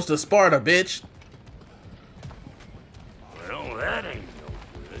 The ghost of Sparta, bitch. Well, that ain't no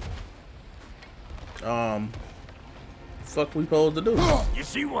good. Fuck we supposed to do? You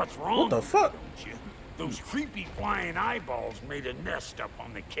see what's wrong? What the fuck? Don't you? Those creepy flying eyeballs made a nest up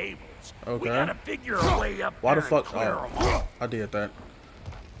on the cables. Okay. We gotta figure a way up Why there the fuck? and clear 'em off. I did that.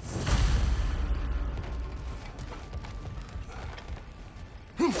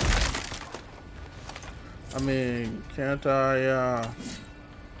 I mean, can't I,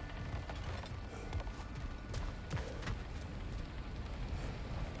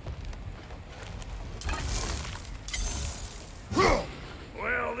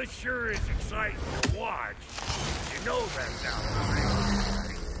 Well, this sure is exciting to watch. You know that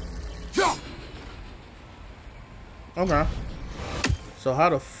now. Okay. So how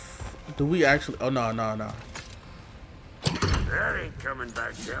the do we actually? Oh no. That ain't coming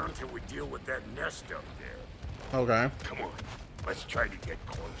back down till we deal with that nest up there. Okay. Come on, let's try to get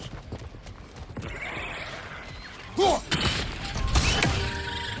close.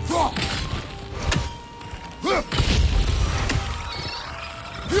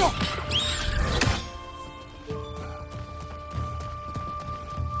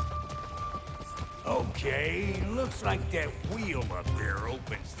 Okay, looks like that wheel up there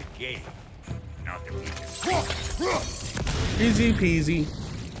opens the gate. Not that we can... Easy peasy.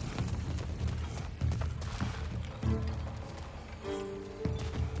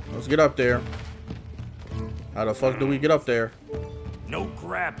 Let's get up there. How the fuck do we get up there? No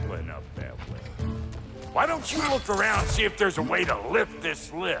grappling up that way. Why don't you look around and see if there's a way to lift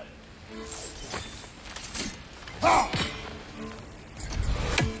this lift?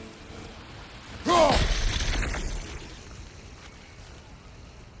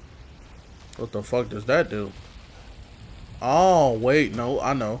 What the fuck does that do? Oh wait, no,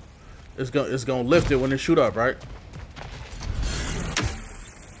 I know. It's gonna lift it when it shoot up, right?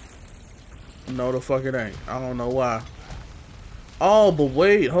 No, the fuck it ain't. I don't know why. Oh, but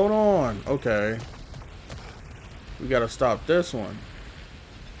wait, hold on. Okay, we gotta stop this one.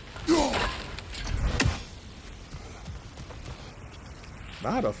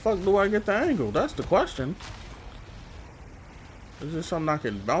 How the fuck do I get the angle? That's the question. Is this something I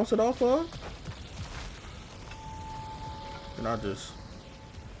can bounce it off of? Can I just...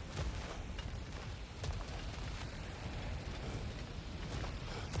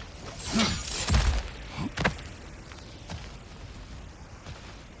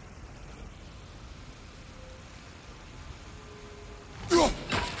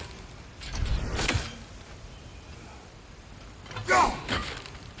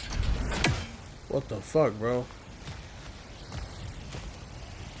 What the fuck, bro?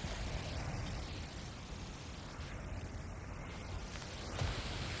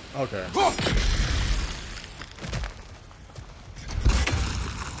 Okay.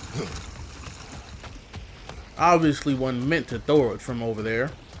 Obviously wasn't meant to throw it from over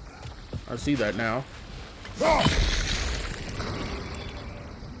there. I see that now.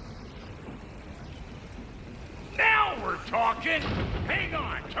 Now we're talking! Hang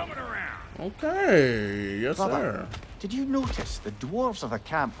on, coming around! Okay, yes Brother, sir. did you notice the dwarves of the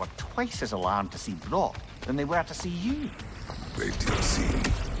camp were twice as alarmed to see Brock than they were to see you? They did seem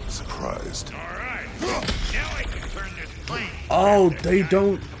surprised. Alright, now I can turn this plane. Oh, they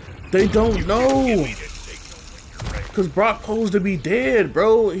don't know. Cause Brock supposed to be dead,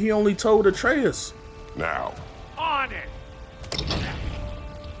 bro. He only told Atreus. Now. On it!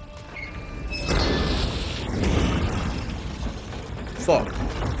 Fuck.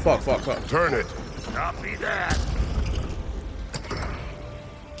 Turn it. Copy that.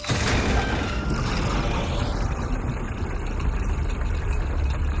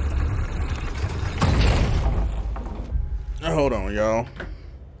 Hold on, y'all.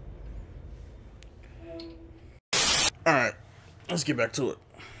 Alright. Let's get back to it.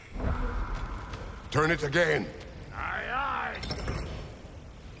 Turn it again. Aye, aye.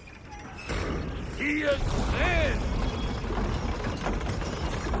 He is sin.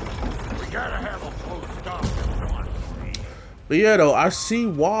 We gotta have a close stop if we want to see. But yeah, though, I see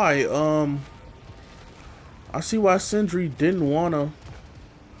why Sindri didn't wanna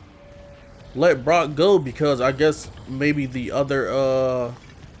let Brock go, because I guess maybe the other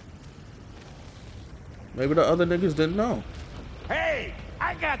niggas didn't know. Hey,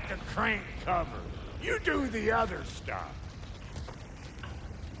 I got the crank covered. You do the other stuff.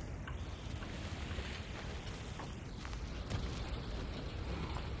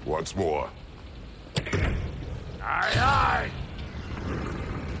 Once more. Aye, aye.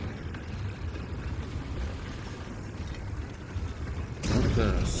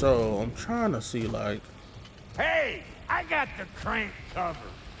 Okay, so I'm trying to see, like... Hey, I got the crank covered.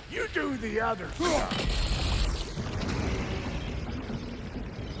 You do the other stuff.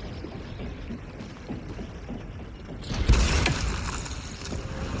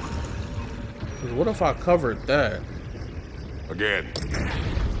 what if I covered that? Again.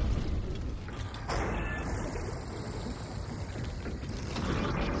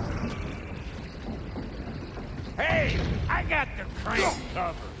 Hey, I got the crank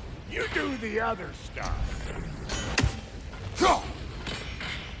covered. You do the other stuff.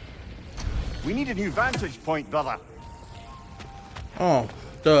 We need a new vantage point, brother. Oh,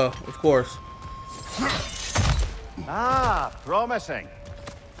 duh, of course. Ah, promising.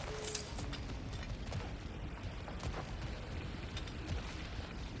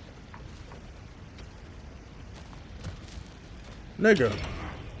 Nigga.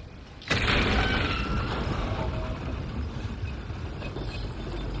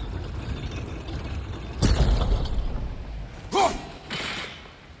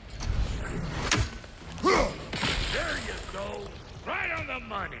 There you go. Right on the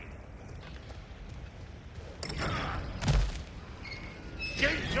money.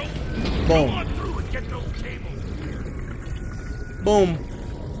 Gates open. Boom. Go on through and get those tables. Boom.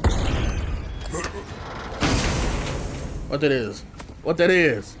 What that is? What that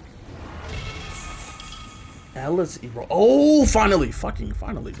is? Alice Ebro. Oh, finally. Fucking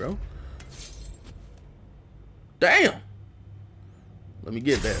finally, bro. Damn. Let me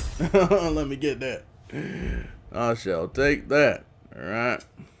get that. Let me get that. I shall take that. Alright.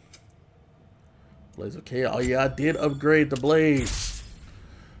 Blaze of Chaos. Oh, yeah, I did upgrade the blades.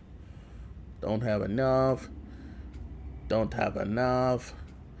 Don't have enough. Don't have enough.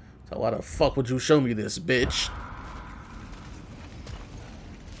 So why the fuck would you show me this, bitch?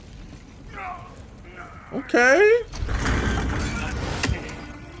 Okay.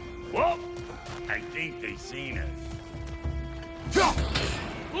 Well, I think they seen us.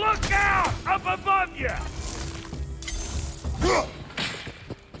 Look out! Up above you!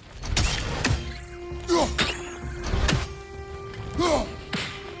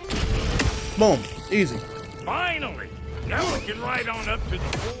 Boom. Easy. Finally! Now we can ride on up to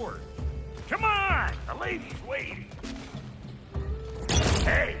the fort. Come on! The lady's waiting.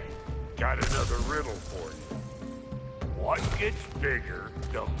 Hey, got another riddle for you. What gets bigger,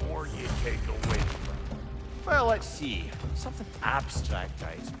 the more you take away from it? Well, let's see. Something abstract,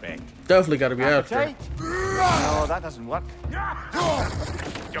 I expect. Definitely gotta be abstract. No, that doesn't work.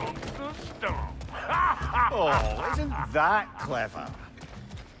 Stomp the stomp. Oh, isn't that clever?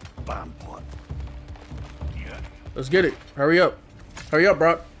 Bam, what? Let's get it. Hurry up. Hurry up,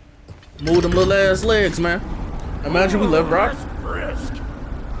 Brock. Move them little ass legs, man. Imagine we left Brock. Brisk.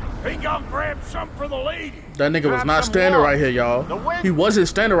 Think I'll grab some for the lady. That nigga was not standing right here, y'all. He wasn't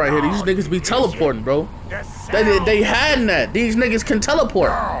standing right here. These niggas be teleporting, bro. They hiding that. These niggs can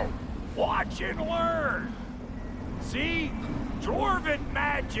teleport. Watch and learn. See? Dwarven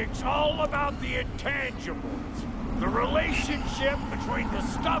magic's all about the intangibles. The relationship between the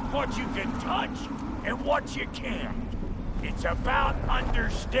stuff what you can touch and what you can't. It's about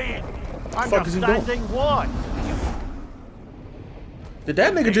understanding. Understanding what? Did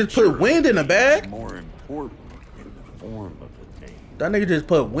that nigga just put wind in a bag? More important in the form of a thing. That nigga just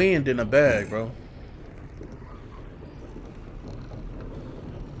put wind in a bag, bro.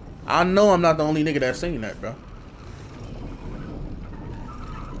 I know I'm not the only nigga that's seen that, bro.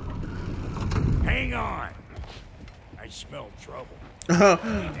 Hang on. I smell trouble. Here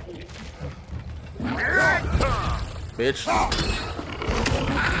I come. Bitch.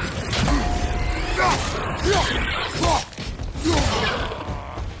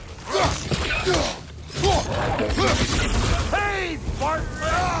 Hey, Bartlett!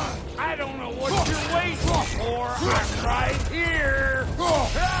 I don't know what you're waiting for. I'm right here.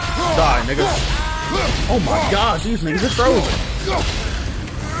 Die, nigga. Oh my god, these niggas are frozen.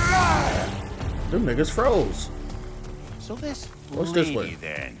 Them niggas froze. So this What's this way?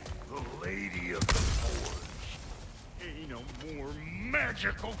 Then? The Lady of the Forge. Ain't no more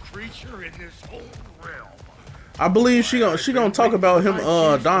magical creature in this whole realm. I believe she gonna talk about him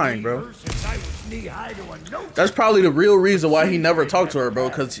dying, bro. That's probably the real reason why he never talked to her, bro,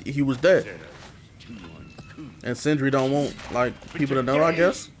 because he was dead. And Sindri don't want like people to know, I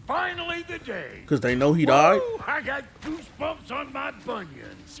guess. Finally the day. Because they know he died. Whoa, I got goosebumps on my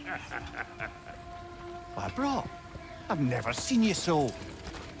bunions. Why, bro, I've never seen you so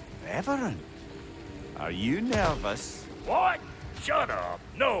reverent. Are you nervous? What? Shut up.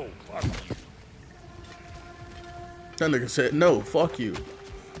 No, fuck you. That nigga said, no, fuck you.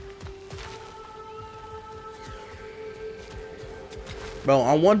 Bro,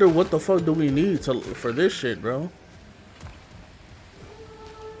 I wonder what the fuck do we need for this shit, bro.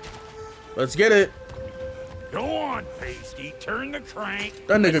 Let's get it. Go on, Pasty. Turn the crank.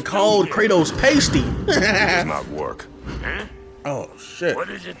 That nigga called Kratos Pasty. It does not work. Huh? Oh, shit. What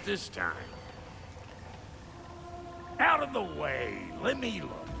is it this time? Out of the way. Let me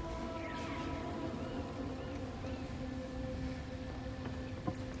look.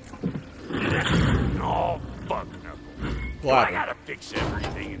 Oh, fuck no. What? I gotta fix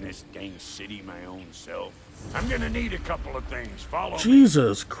everything in this dang city my own self. I'm gonna need a couple of things. Follow me.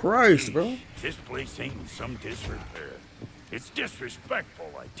 Jesus Christ, bro. This place ain't in some disrepair. It's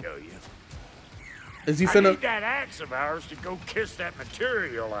disrespectful, I tell you. Is he I finna? need that axe of ours to go kiss that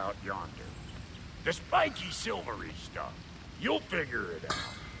material out yonder. The spiky, silvery stuff. You'll figure it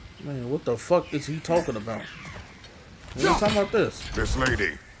out. Man, what the fuck is he talking about? What are you talking about this? This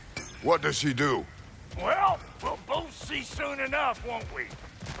lady, what does she do? Well, we'll both see soon enough, won't we?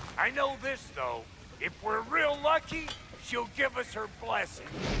 I know this, though. If we're real lucky, she'll give us her blessing.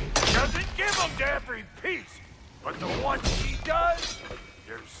 Doesn't give them to every piece, but the ones she does,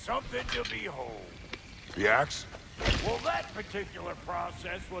 there's something to behold. The axe? Well, that particular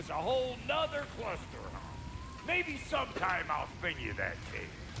process was a whole nother cluster. Maybe sometime I'll spin you that cake.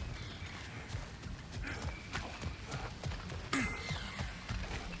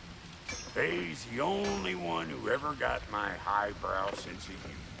 He's the only one who ever got my highbrow sense of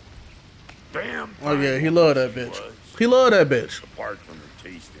humor. Damn. Oh yeah, he loved that bitch. He loved that bitch. Apart from the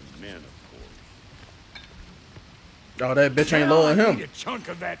taste in men, of course. Oh, that bitch ain't Now loving I him. need a chunk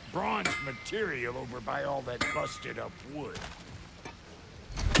of that bronze material over by all that busted up wood.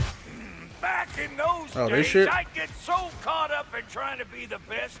 Back in those Oh, this days, shit? I'd get so caught up in trying to be the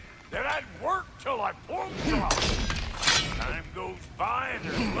best that I'd work till I plumb drop. Time goes by and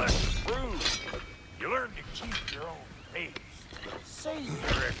there's less to prove. You learn to keep your own pace. Save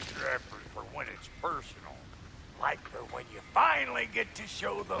your extra effort for when it's personal. Like for when you finally get to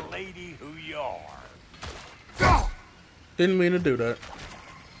show the lady who you are. Didn't mean to do that.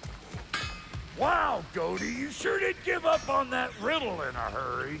 Wow, Goldie, you sure did give up on that riddle in a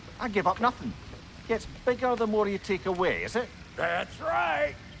hurry. I give up nothing. Gets bigger the more you take away, is it? That's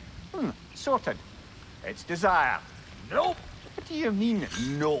right. Sorted. It's desire. Nope. What do you mean,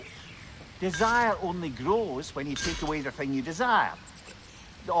 nope? Desire only grows when you take away the thing you desire.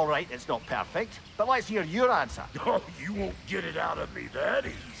 All right, it's not perfect, but let's hear your answer. Oh, you won't get it out of me that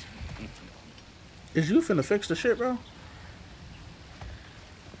easy. Is you finna fix the shit, bro?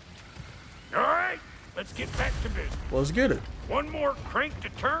 All right, let's get back to business. Let's get it. One more crank to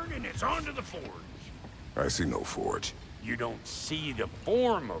turn and it's on to the forge. I see no forge. You don't see the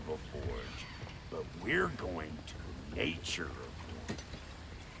form of a forge, but we're going to nature of it.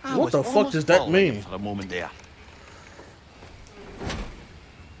 What the fuck does that mean? For a moment there.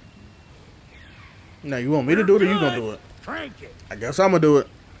 Now, you want me to do it or you gonna do it? Crank it. I guess I'm gonna do it.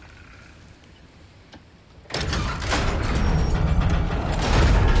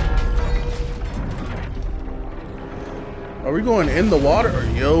 Are we going in the water? Or,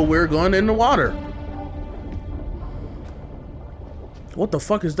 yo, we're going in the water. What the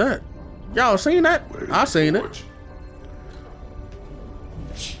fuck is that? Y'all seen that? I seen it.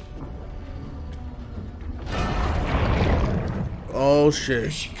 Oh shit.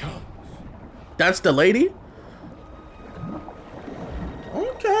 Here she comes. That's the lady?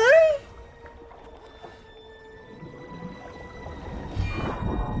 Okay.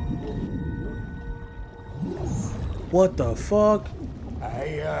 What the fuck?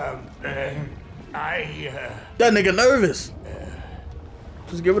 That nigga nervous.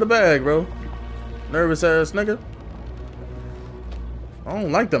 Just give it a bag, bro. Nervous ass nigga. I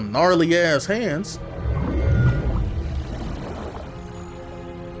don't like them gnarly ass hands.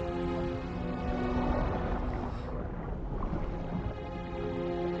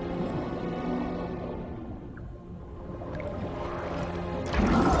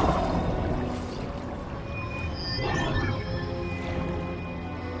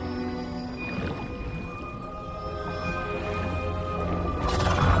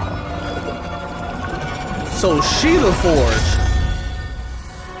 So she the forge.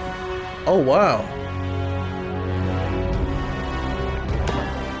 Oh wow.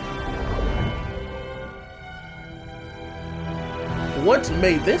 What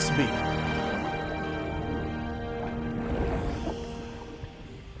may this be?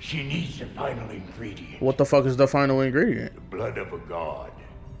 She needs the final ingredient. What the fuck is the final ingredient? The blood of a god.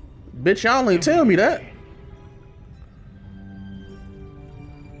 Bitch, y'all ain't tell me that.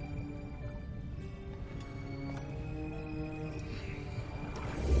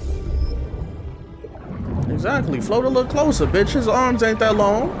 Exactly. Float a little closer, bitch. His arms ain't that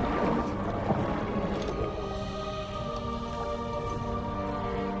long.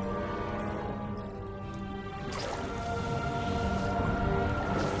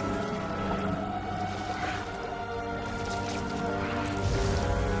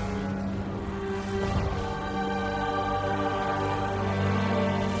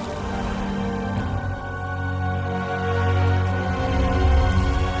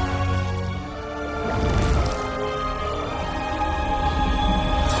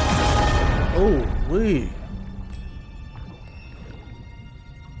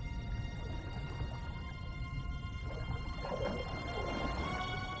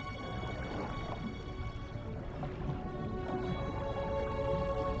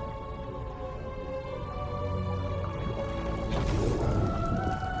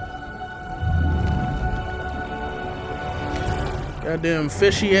 That damn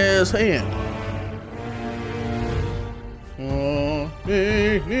fishy ass hand. Oh,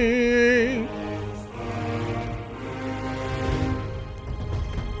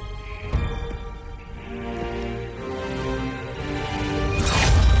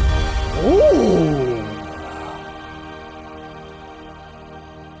 ooh.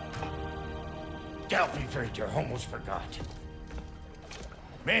 Delphi Frater almost forgot.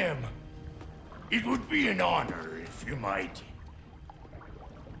 Ma'am, it would be an honor if you might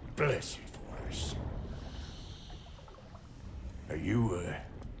bless it for us. Are you,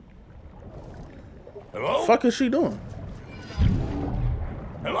 hello? Fuck is she doing?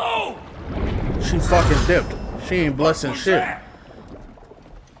 Hello? She fucking dipped. She ain't blessing shit. That?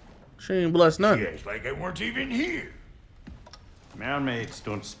 She ain't blessed nothing. Yes, like I weren't even here. Mermaids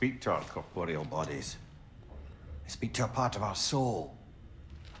don't speak to our corporeal bodies. They speak to a part of our soul.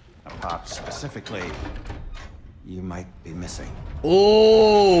 A part specifically you might be missing.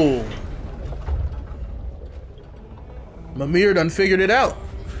 Oh, Mimir done figured it out.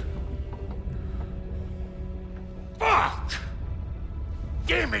 Fuck!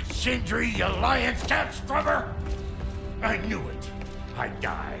 Damn it, Sindri, you lion's cat scrubber! I knew it. I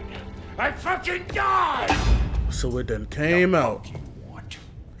died. I fucking died! So it done came out.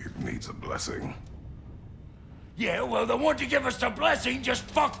 It needs a blessing. Yeah, well, the one to give us the blessing just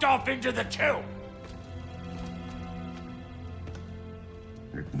fucked off into the tomb.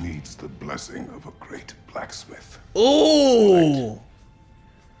 It needs the blessing of a great blacksmith. Ooh!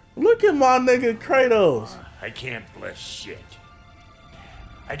 Look at my nigga Kratos. I can't bless shit.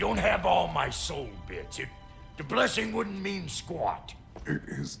 I don't have all my soul bits. The blessing wouldn't mean squat. It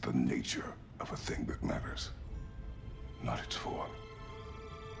is the nature of a thing that matters, not its form.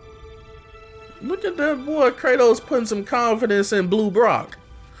 Look at that boy Kratos putting some confidence in Blue Brock.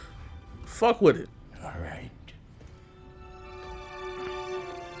 Fuck with it. All right.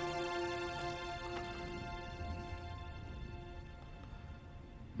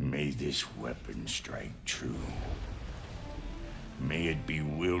 May this weapon strike true. May it be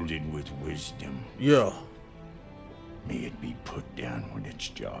wielded with wisdom. Yeah. May it be put down when its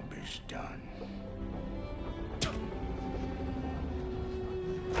job is done.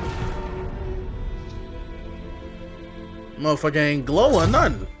 Motherfucker ain't glow or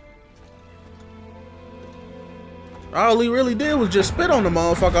nothing. All he really did was just spit on the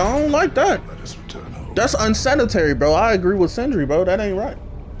motherfucker. I don't like that. Let us return home. That's unsanitary, bro. I agree with Sindri, bro. That ain't right.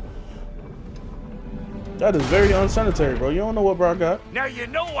 That is very unsanitary, bro. You don't know what Brock got. Now you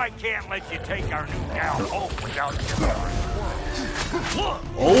know I can't let you take our new gal home without Look.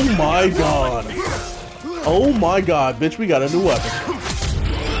 Oh my god. Oh my god, bitch, we got a new weapon.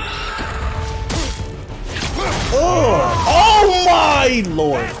 Oh my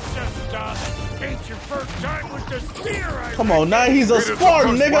lord. Ain't your first time with the spear. Come on, now he's a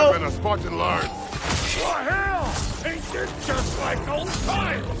Spartan, nigga. A Spartan learns. What hell? Ain't this just like old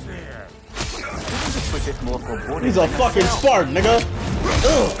times there? He's a fucking Spartan, nigga.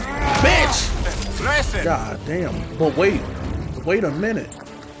 Ugh, bitch. God damn. But wait a minute.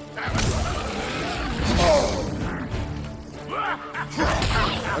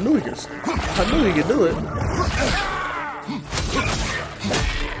 I knew he could do it.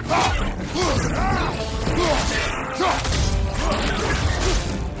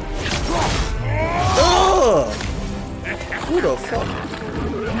 Ugh. Who the fuck?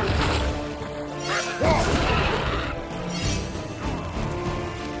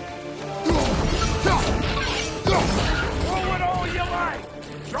 Throw it all you like.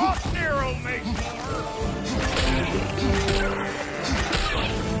 Drop Nero, mate.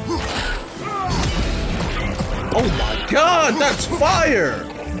 Oh my god, that's fire!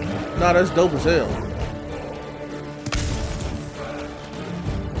 Nah, that's dope as hell.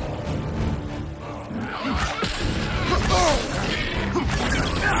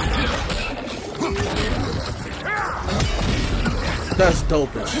 That's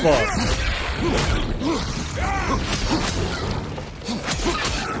dope as fuck.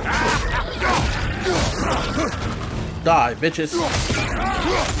 Die, bitches.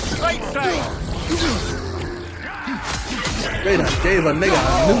 They done gave a nigga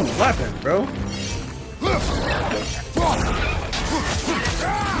a new weapon, bro.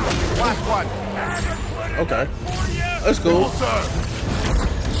 Okay. That's cool.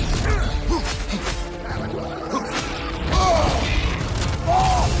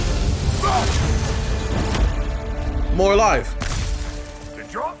 More life. The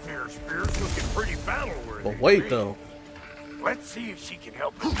drop here spear's looking pretty battle worthy. But wait though. Let's see if she can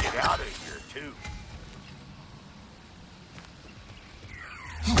help us get out of here too.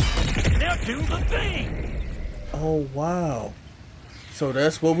 Now do the thing. Oh wow. So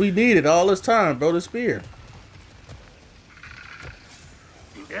that's what we needed all this time, bro. The spear.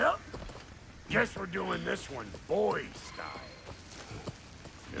 Yep. Guess we're doing this one boy style.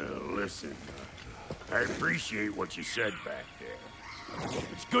 Listen, I appreciate what you said back there.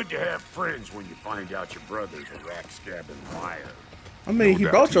 It's good to have friends when you find out your brother's a rack-scabbing liar. I mean, he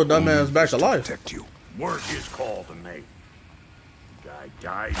brought your dumb ass back to life. Protect you. Work his call to make. The guy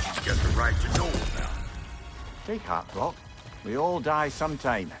dies, he's got the right to know about it. Take heart, Rock. We all die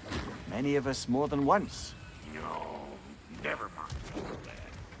sometime. Many of us more than once. No, never mind all that.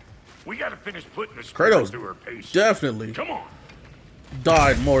 We gotta finish putting the Kratos through her patience. definitely Come on.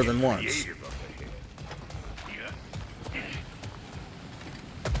 died more than once. Creative up ahead.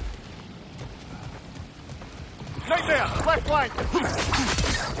 Right there, left flank.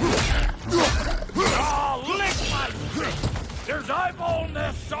 Oh, lick my shit! There's eyeball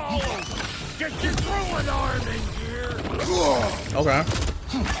nests all over. Get your throwing arm in here. Okay.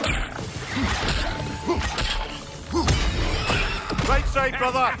 Right side,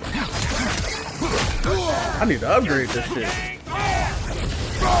 brother. I need to upgrade this shit.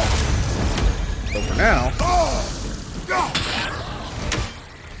 But for now.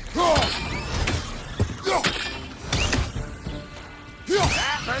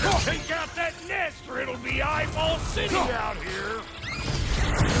 Better take out that nest or it'll be eyeball city out here.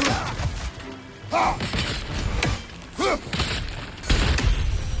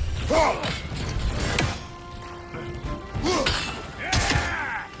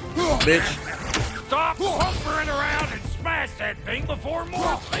 Bitch. Stop pumpering around and smash that thing before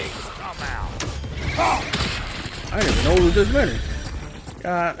more things come out. I didn't even know it was this many.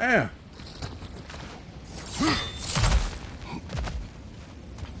 God damn.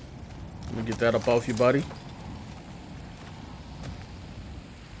 Let me get that up off you, buddy.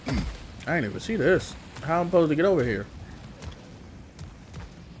 I ain't even see this. How I'm supposed to get over here?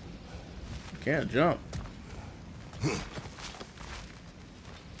 Can't jump.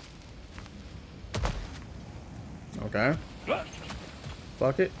 Okay.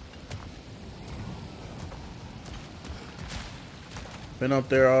 Fuck it. Been up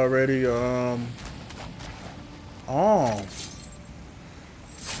there already. Oh.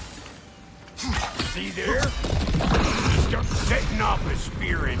 See there? Start setting off a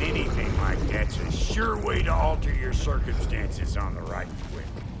spear in anything like that's a sure way to alter your circumstances on the right quick.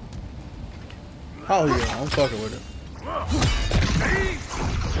 Oh yeah, I'm fucking with it. See?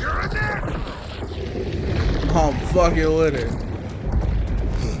 You're a natural. I'm fucking with it.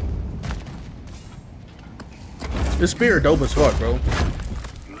 This spear dope as fuck, bro.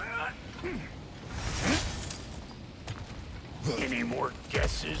 Any more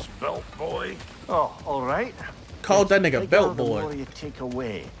guesses, belt boy? Oh, all right. Called that nigga The belt bigger, boy. The more you take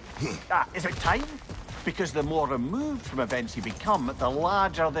away. Is it time? Because the more removed from events you become, the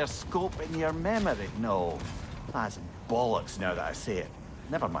larger their scope in your memory. No, that's bollocks now that I say it.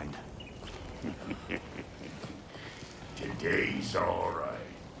 Never mind. Today's all right.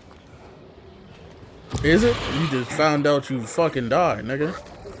 Is it? You just found out you fucking died, nigga.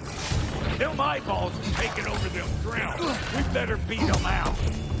 Them eyeballs are taking over them grounds. We better beat them out.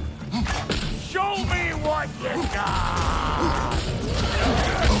 Show me what you got!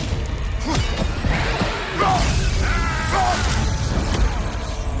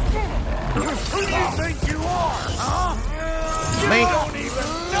 Who do you think you are, huh? You don't even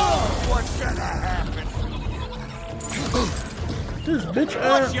know what's gonna happen. This bitch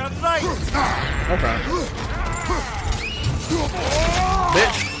Watch ass. your right! Okay.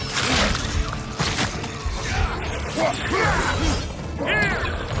 Bitch.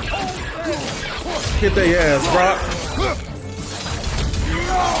 Get that ass, Brock.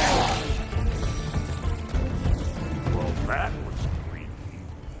 Well, that was creepy.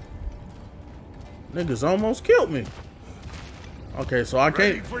 Niggas almost killed me. Okay, so I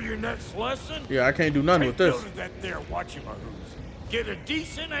Ready can't. for your next lesson? Yeah, I can't do nothing with Take this. note of that there watchamahoos. Get a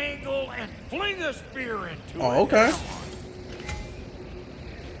decent angle and fling a spear into it. Oh, okay.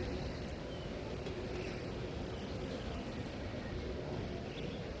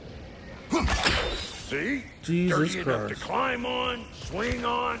 See? Jesus Dirty enough to Christ. climb on, swing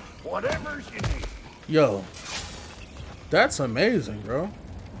on, whatever's you need. Yo. That's amazing, bro.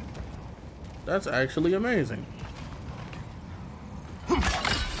 That's actually amazing.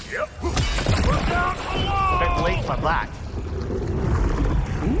 Yep. Look out below! Bit late for that.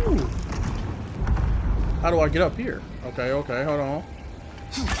 Ooh. How do I get up here? Okay, okay, hold on.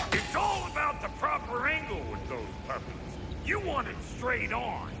 It's all about the proper angle with those puppies. You want it straight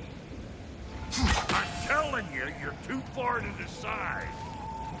on. I'm telling you, you're too far to the side.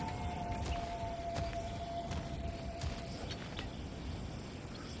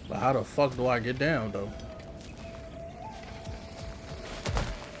 But how the fuck do I get down though?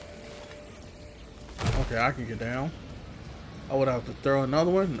 Okay, I can get down. I would have to throw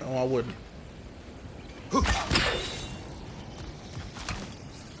another one? No, I wouldn't.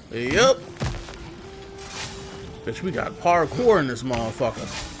 Yep. Bitch, we got parkour in this motherfucker.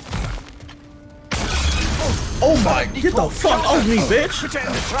 Oh my, get the fuck off me, bitch.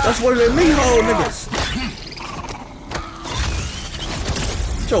 That's what they need, hole niggas.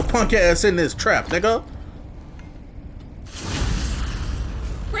 Get your punk ass in this trap, nigga.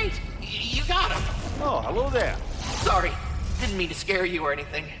 Great, you got him. Oh, hello there. Sorry, didn't mean to scare you or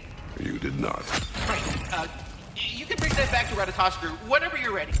anything. You did not. Right, you can bring that back to Ratatoskru whenever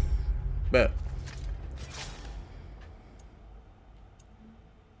you're ready. Bet.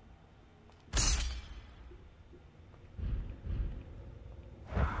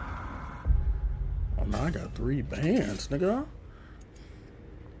 Oh, now I got 3 bands, nigga.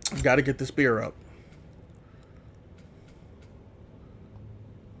 Gotta get the spear up.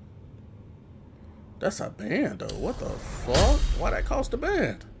 That's a band, though. What the fuck? Why that cost a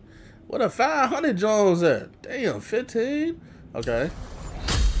band? What a 500 Jones at? Damn, 15? Okay.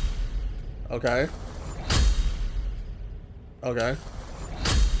 Okay. Okay.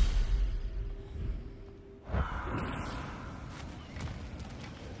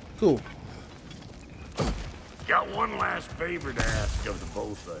 Cool. Got one last favor to ask of the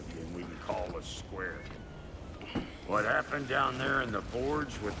both of you, and we can call us square. What happened down there in the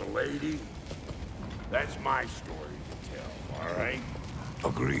forge with the lady? That's my story to tell, all right?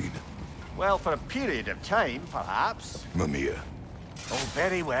 Agreed. Well, for a period of time, perhaps. Mamiya. Oh,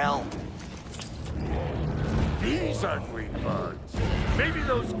 very well. These ugly bugs. Maybe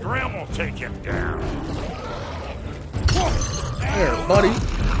those Grim will take him down. There, buddy.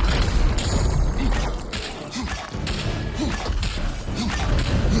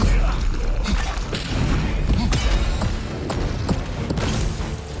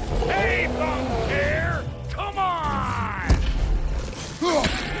 Hey, Bugbear! Come on!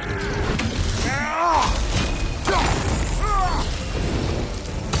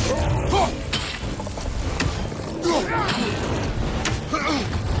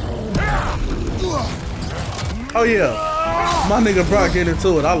 Oh yeah, my nigga Brock get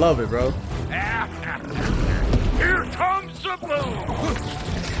into it. I love it, bro. Here comes the boom!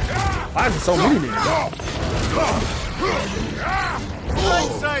 Why is there so many niggas?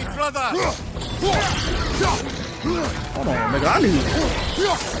 Right side, brother! Hold on, nigga. I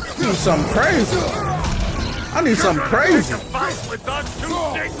need something crazy. I need something crazy. Fight with us two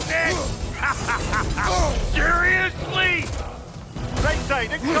thick necks? Seriously? Right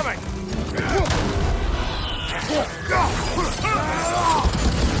side, incoming!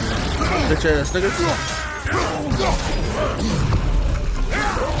 Bitch ass nigga.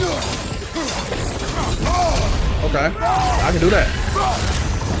 Okay, I can do that.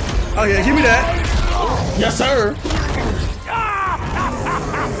 Oh yeah, give me that. Yes, sir.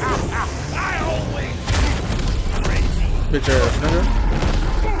 Bitch ass nigga.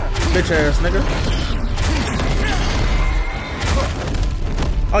 Bitch ass nigga.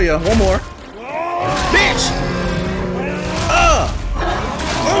 Oh yeah, one more. Bitch!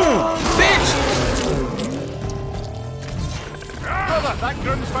 Bitch! Brother, that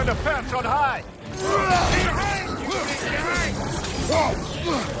Grim's found a perch on high!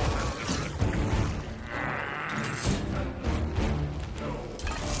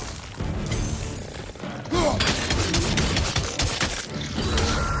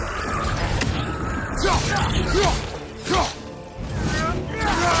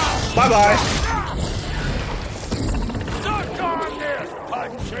 Bye-bye. Suck on this,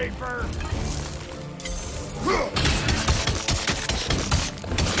 pud shaper!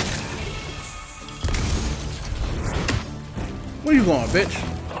 Where you going, bitch?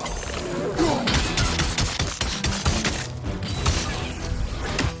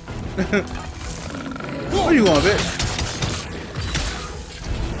 Where you going, bitch?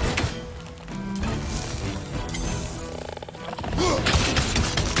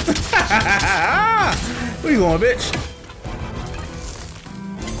 Where you going, bitch?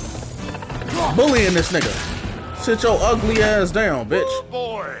 Bullying this nigga. Sit your ugly ass down, bitch. Oh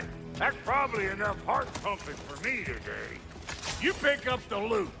boy, that's probably enough heart pumping for me today. You pick up the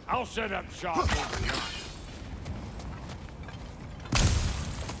loot. I'll set up shop over yonder.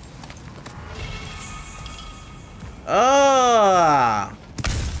 Ah.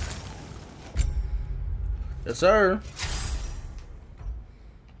 Yes, sir.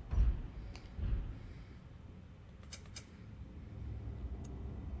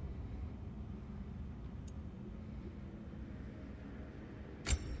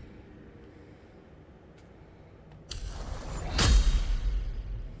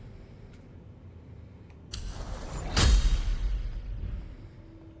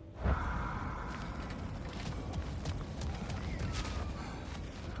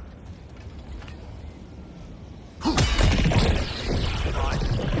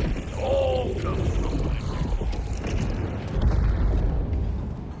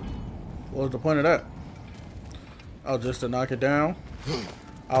 What was the point of that? Oh, just to knock it down?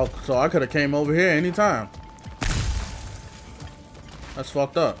 Oh, so I could have came over here anytime. That's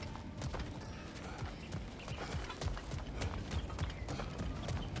fucked up.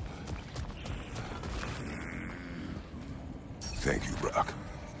 Thank you, Brock.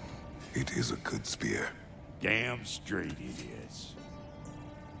 It is a good spear. Damn straight it is.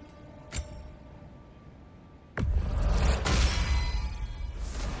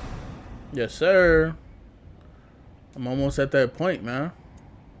 Yes, sir. I'm almost at that point, man.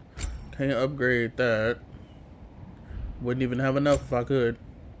 Can't upgrade that. Wouldn't even have enough if I could.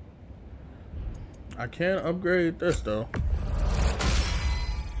 I can upgrade this, though.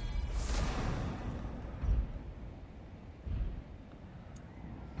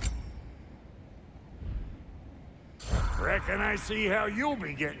 Reckon I see how you'll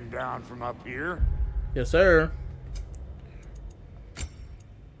be getting down from up here. Yes, sir.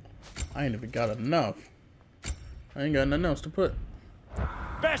 I ain't even got enough. I ain't got nothing else to put.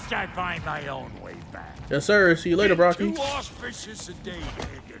 Best I find my own way back. Yes, sir. See you later, Brocky. 2 auspicious a day to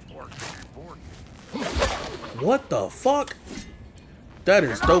get working and What the fuck? That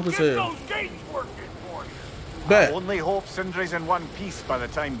is dope as hell. Bet. I only hope Sindri's in one piece by the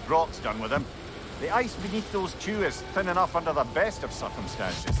time Brock's done with him. The ice beneath those two is thin enough under the best of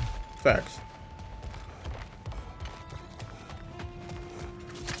circumstances. Facts.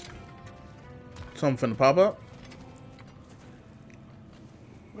 Something finna pop up.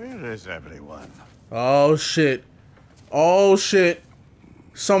 Where is everyone? Oh shit. Oh shit.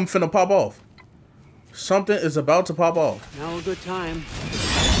 Something finna pop off. Something is about to pop off. Now a good time.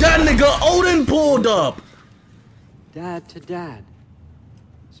 That nigga Odin pulled up. Dad to dad.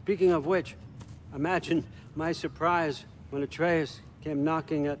 Speaking of which, imagine my surprise when Atreus came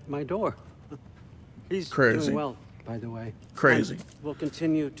knocking at my door. He's crazy. Doing well, by the way. Crazy. And will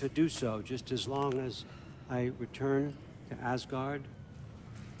continue to do so just as long as I return to Asgard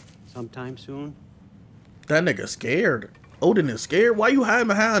sometime soon. That nigga scared. Odin is scared. Why you hiding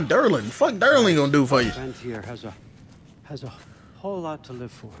behind Durlin? Fuck Durlin gonna do for you. My friend here has a whole lot to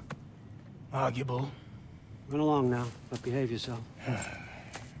live for. Arguable. Run along now, but behave yourself.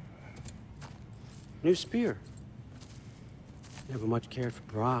 New spear. Never much cared for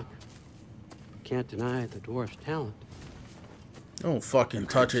Brock. Can't deny the dwarf's talent. Don't fucking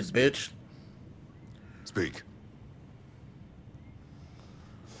touch it, bitch. Speak.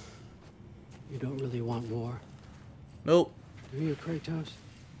 You don't really want war. Nope. Do you, Kratos?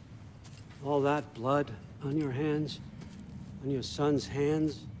 All that blood on your hands, on your son's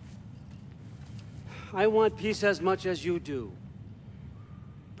hands. I want peace as much as you do.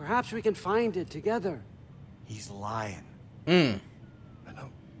 Perhaps we can find it together. He's lying. I know.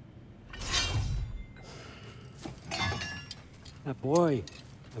 That boy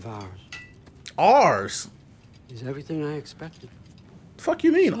of ours. Ours? He's everything I expected. The fuck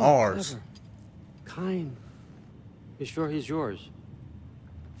you mean, So ours? clever, kind. You sure he's yours?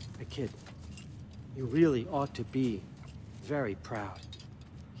 A kid. You really ought to be very proud.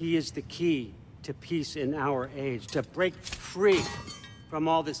 He is the key to peace in our age, to break free from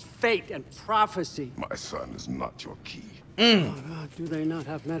all this fate and prophecy. My son is not your key. Oh, do they not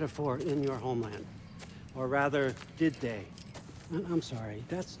have metaphor in your homeland? Or rather, did they? I'm sorry,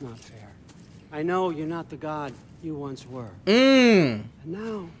 that's not fair. I know you're not the god you once were. And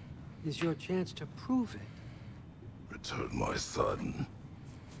now is your chance to prove it. Return my son,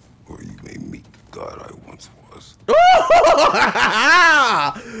 or you may meet the god I once was.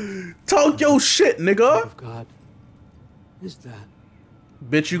 Talk your shit, nigga. Of God is that?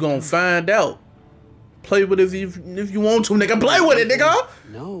 Bitch, you gonna find out. Play with it if you want to, nigga. Play with it, nigga.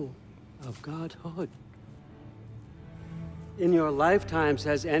 No, of godhood. In your lifetimes,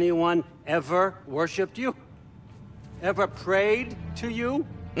 has anyone ever worshipped you? Ever prayed to you?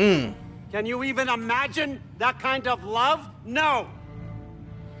 Can you even imagine that kind of love? No!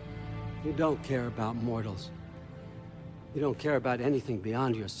 You don't care about mortals. You don't care about anything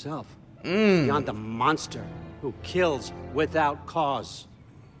beyond yourself. Beyond the monster who kills without cause.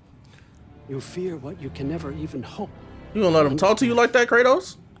 You fear what you can never even hope. You gonna let him talk to you like that,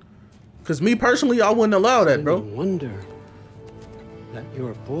 Kratos? Cause me personally, I wouldn't allow that, bro. No wonder that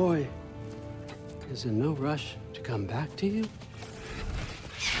your boy is in no rush to come back to you.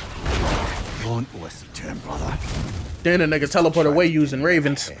 Don't listen to him, brother. Then the nigga teleport away using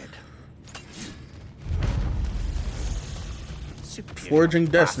ravens. Forging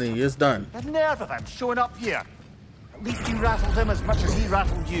Destiny is done. The nerve of him showing up here. At least you rattled him as much as he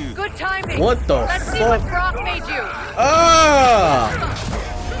rattled you. Good timing. What the Let's fuck? see what Brock made you. Ah!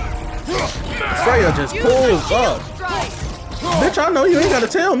 Freya just Use pulls the up. shield strike. Bitch, I know you ain't gotta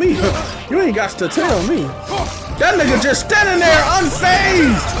tell me. You ain't got to tell me. That nigga just standing there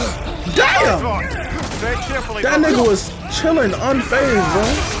unfazed. Damn! That nigga was chilling unfazed, bro.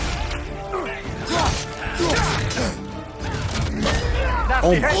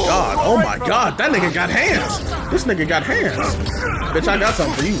 Oh my god, oh my god, that nigga got hands. This nigga got hands. Bitch, I got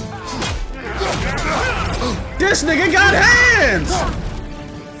something for you. This nigga got hands!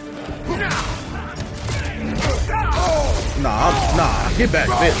 Nah, get back,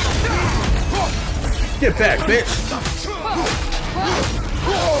 bitch. Get back, bitch.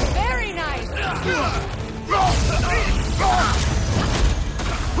 Very nice.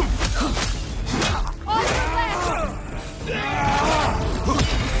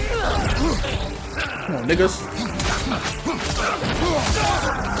 Come on, niggas.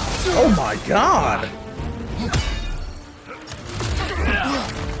 Oh my god.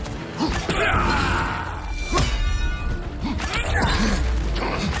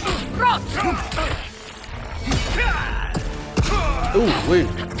 Ooh, wait.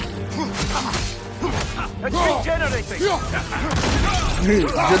 It's regenerating.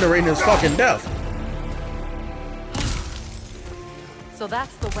 He's generating his fucking death. So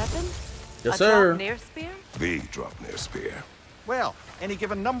that's the weapon? Yes, a sir. Draupnir spear? The Draupnir spear. Well, any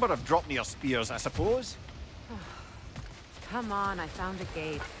given number of Draupnir spears, I suppose. Come on, I found a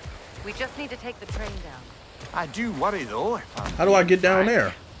gate. We just need to take the train down. I do worry, though. How do I get down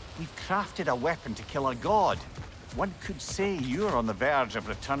there? We've crafted a weapon to kill a god. One could say you're on the verge of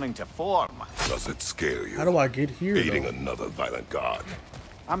returning to form. Does it scare you? How do I get here, Aiding though? another violent god.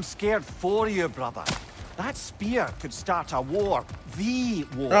 I'm scared for you, brother. That spear could start a war. The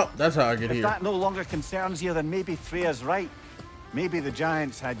war. Oh, that's how I get If here. that no longer concerns you, then maybe Freya's right. Maybe the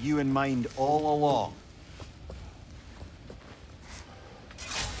Giants had you in mind all along.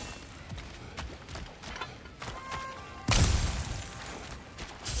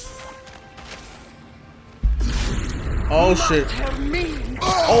 Oh shit.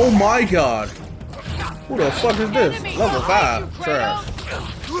 Oh my god. Who the fuck is this? Level 5. Trash.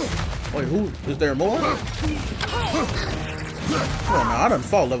 Wait, who? Is there more? Oh no, I done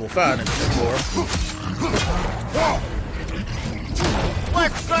fought level 5 in this before.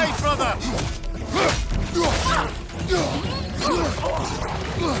 Left side, brother!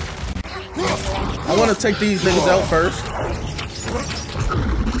 I want to take these niggas out first.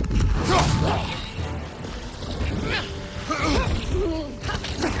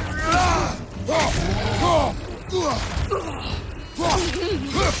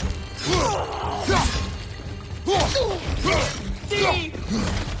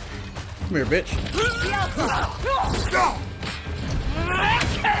 Come here, bitch.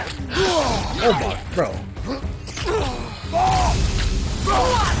 Oh my, bro.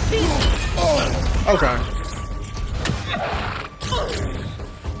 Okay.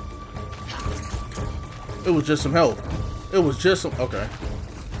 It was just some help. It was just some, okay.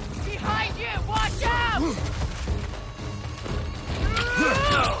 Behind you! Watch out!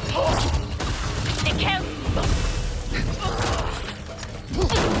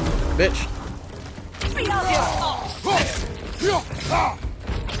 Bitch.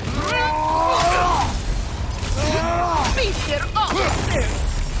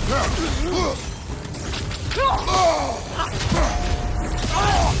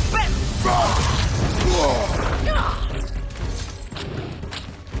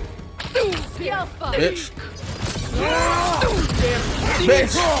 Bitch.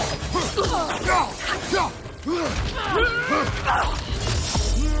 Bitch.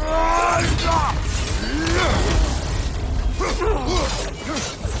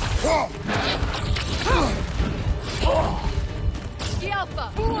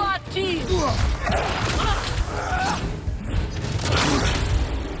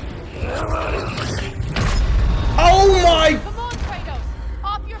 Oh my! Come on, Kratos!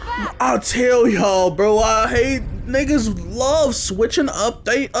 Off your back! I'll tell y'all, bro. I hate niggas love switching up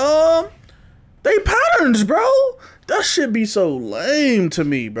they patterns, bro. That shit be so lame to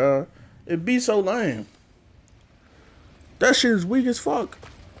me, bro. It be so lame. That shit is weak as fuck.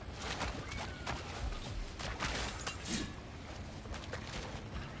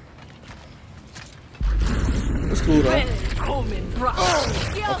 It's cool though.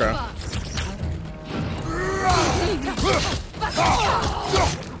 Okay.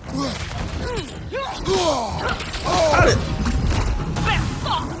 Got it.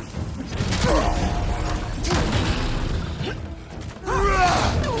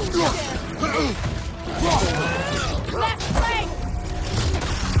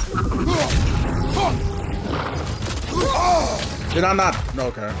 Did I not? No,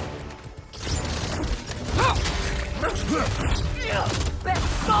 okay.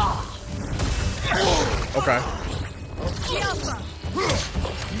 Okay.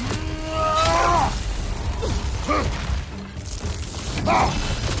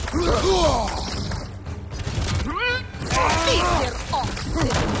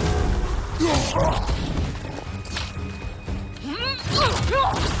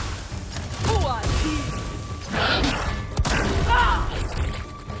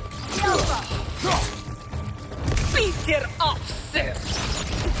 Beat your officer!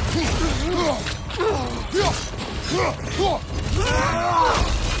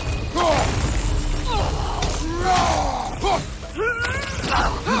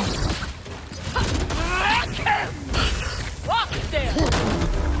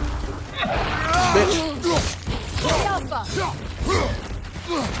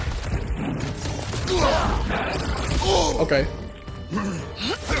 Okay.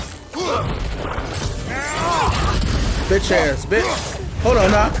 Bitch ass, bitch. Hold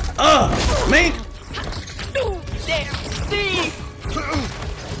on now. Mink.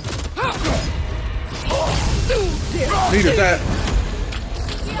 Needed that.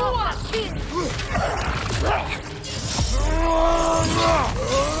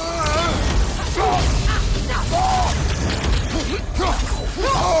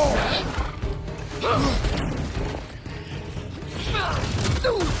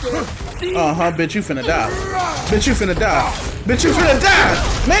 Bitch, you finna die. Bitch, you finna die. Bitch, you finna die.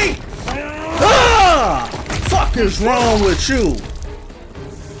 Mink. Fuck is wrong with you?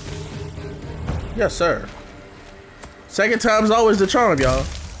 Yes, sir. Second time's always the charm, y'all.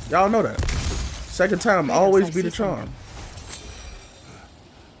 Y'all know that. Second time always be the charm.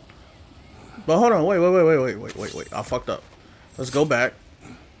 But hold on, wait. I fucked up. Let's go back.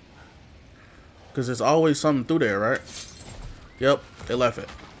 Cause there's always something through there, right? Yep, they left it.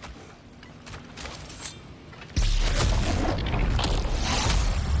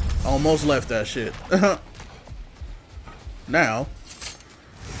 Almost left that shit. Now.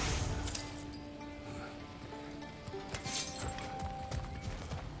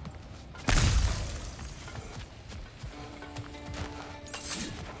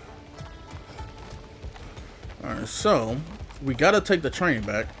 Alright, so we gotta take the train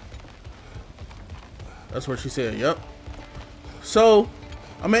back. That's what she said, yep. So,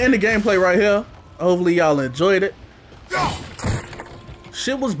 I'm gonna end the gameplay right here. Hopefully y'all enjoyed it.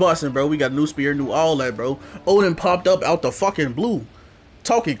 Shit was busting, bro. We got new spear, new all that, bro. Odin popped up out the fucking blue.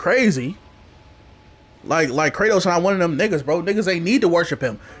 Talking crazy. Like Kratos not one of them niggas, bro. Niggas ain't need to worship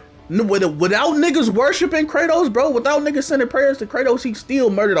him. Without niggas worshiping Kratos, bro, without niggas sending prayers to Kratos, he still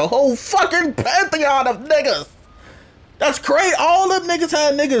murdered a whole fucking pantheon of niggas. That's crazy. All them niggas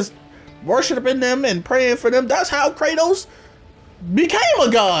had niggas worshiping them and praying for them. That's how Kratos became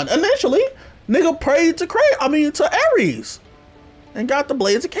a god initially. Nigga prayed to to Ares and got the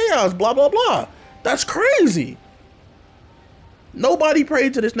blades of chaos, blah blah blah. That's crazy. Nobody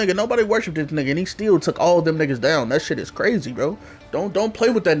prayed to this nigga, nobody worshipped this nigga, and he still took all them niggas down. That shit is crazy, bro. Don't play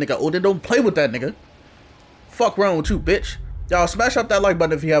with that nigga, Odin. Don't play with that nigga. Fuck wrong with you, bitch. Y'all smash up that like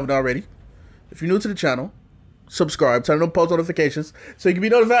button if you haven't already. If you're new to the channel, subscribe, turn on post notifications so you can be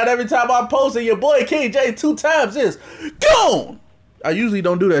notified every time I post, and your boy King J 2 times is gone. I usually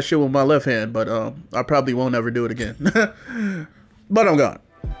don't do that shit with my left hand, but I probably won't ever do it again. But I'm gone.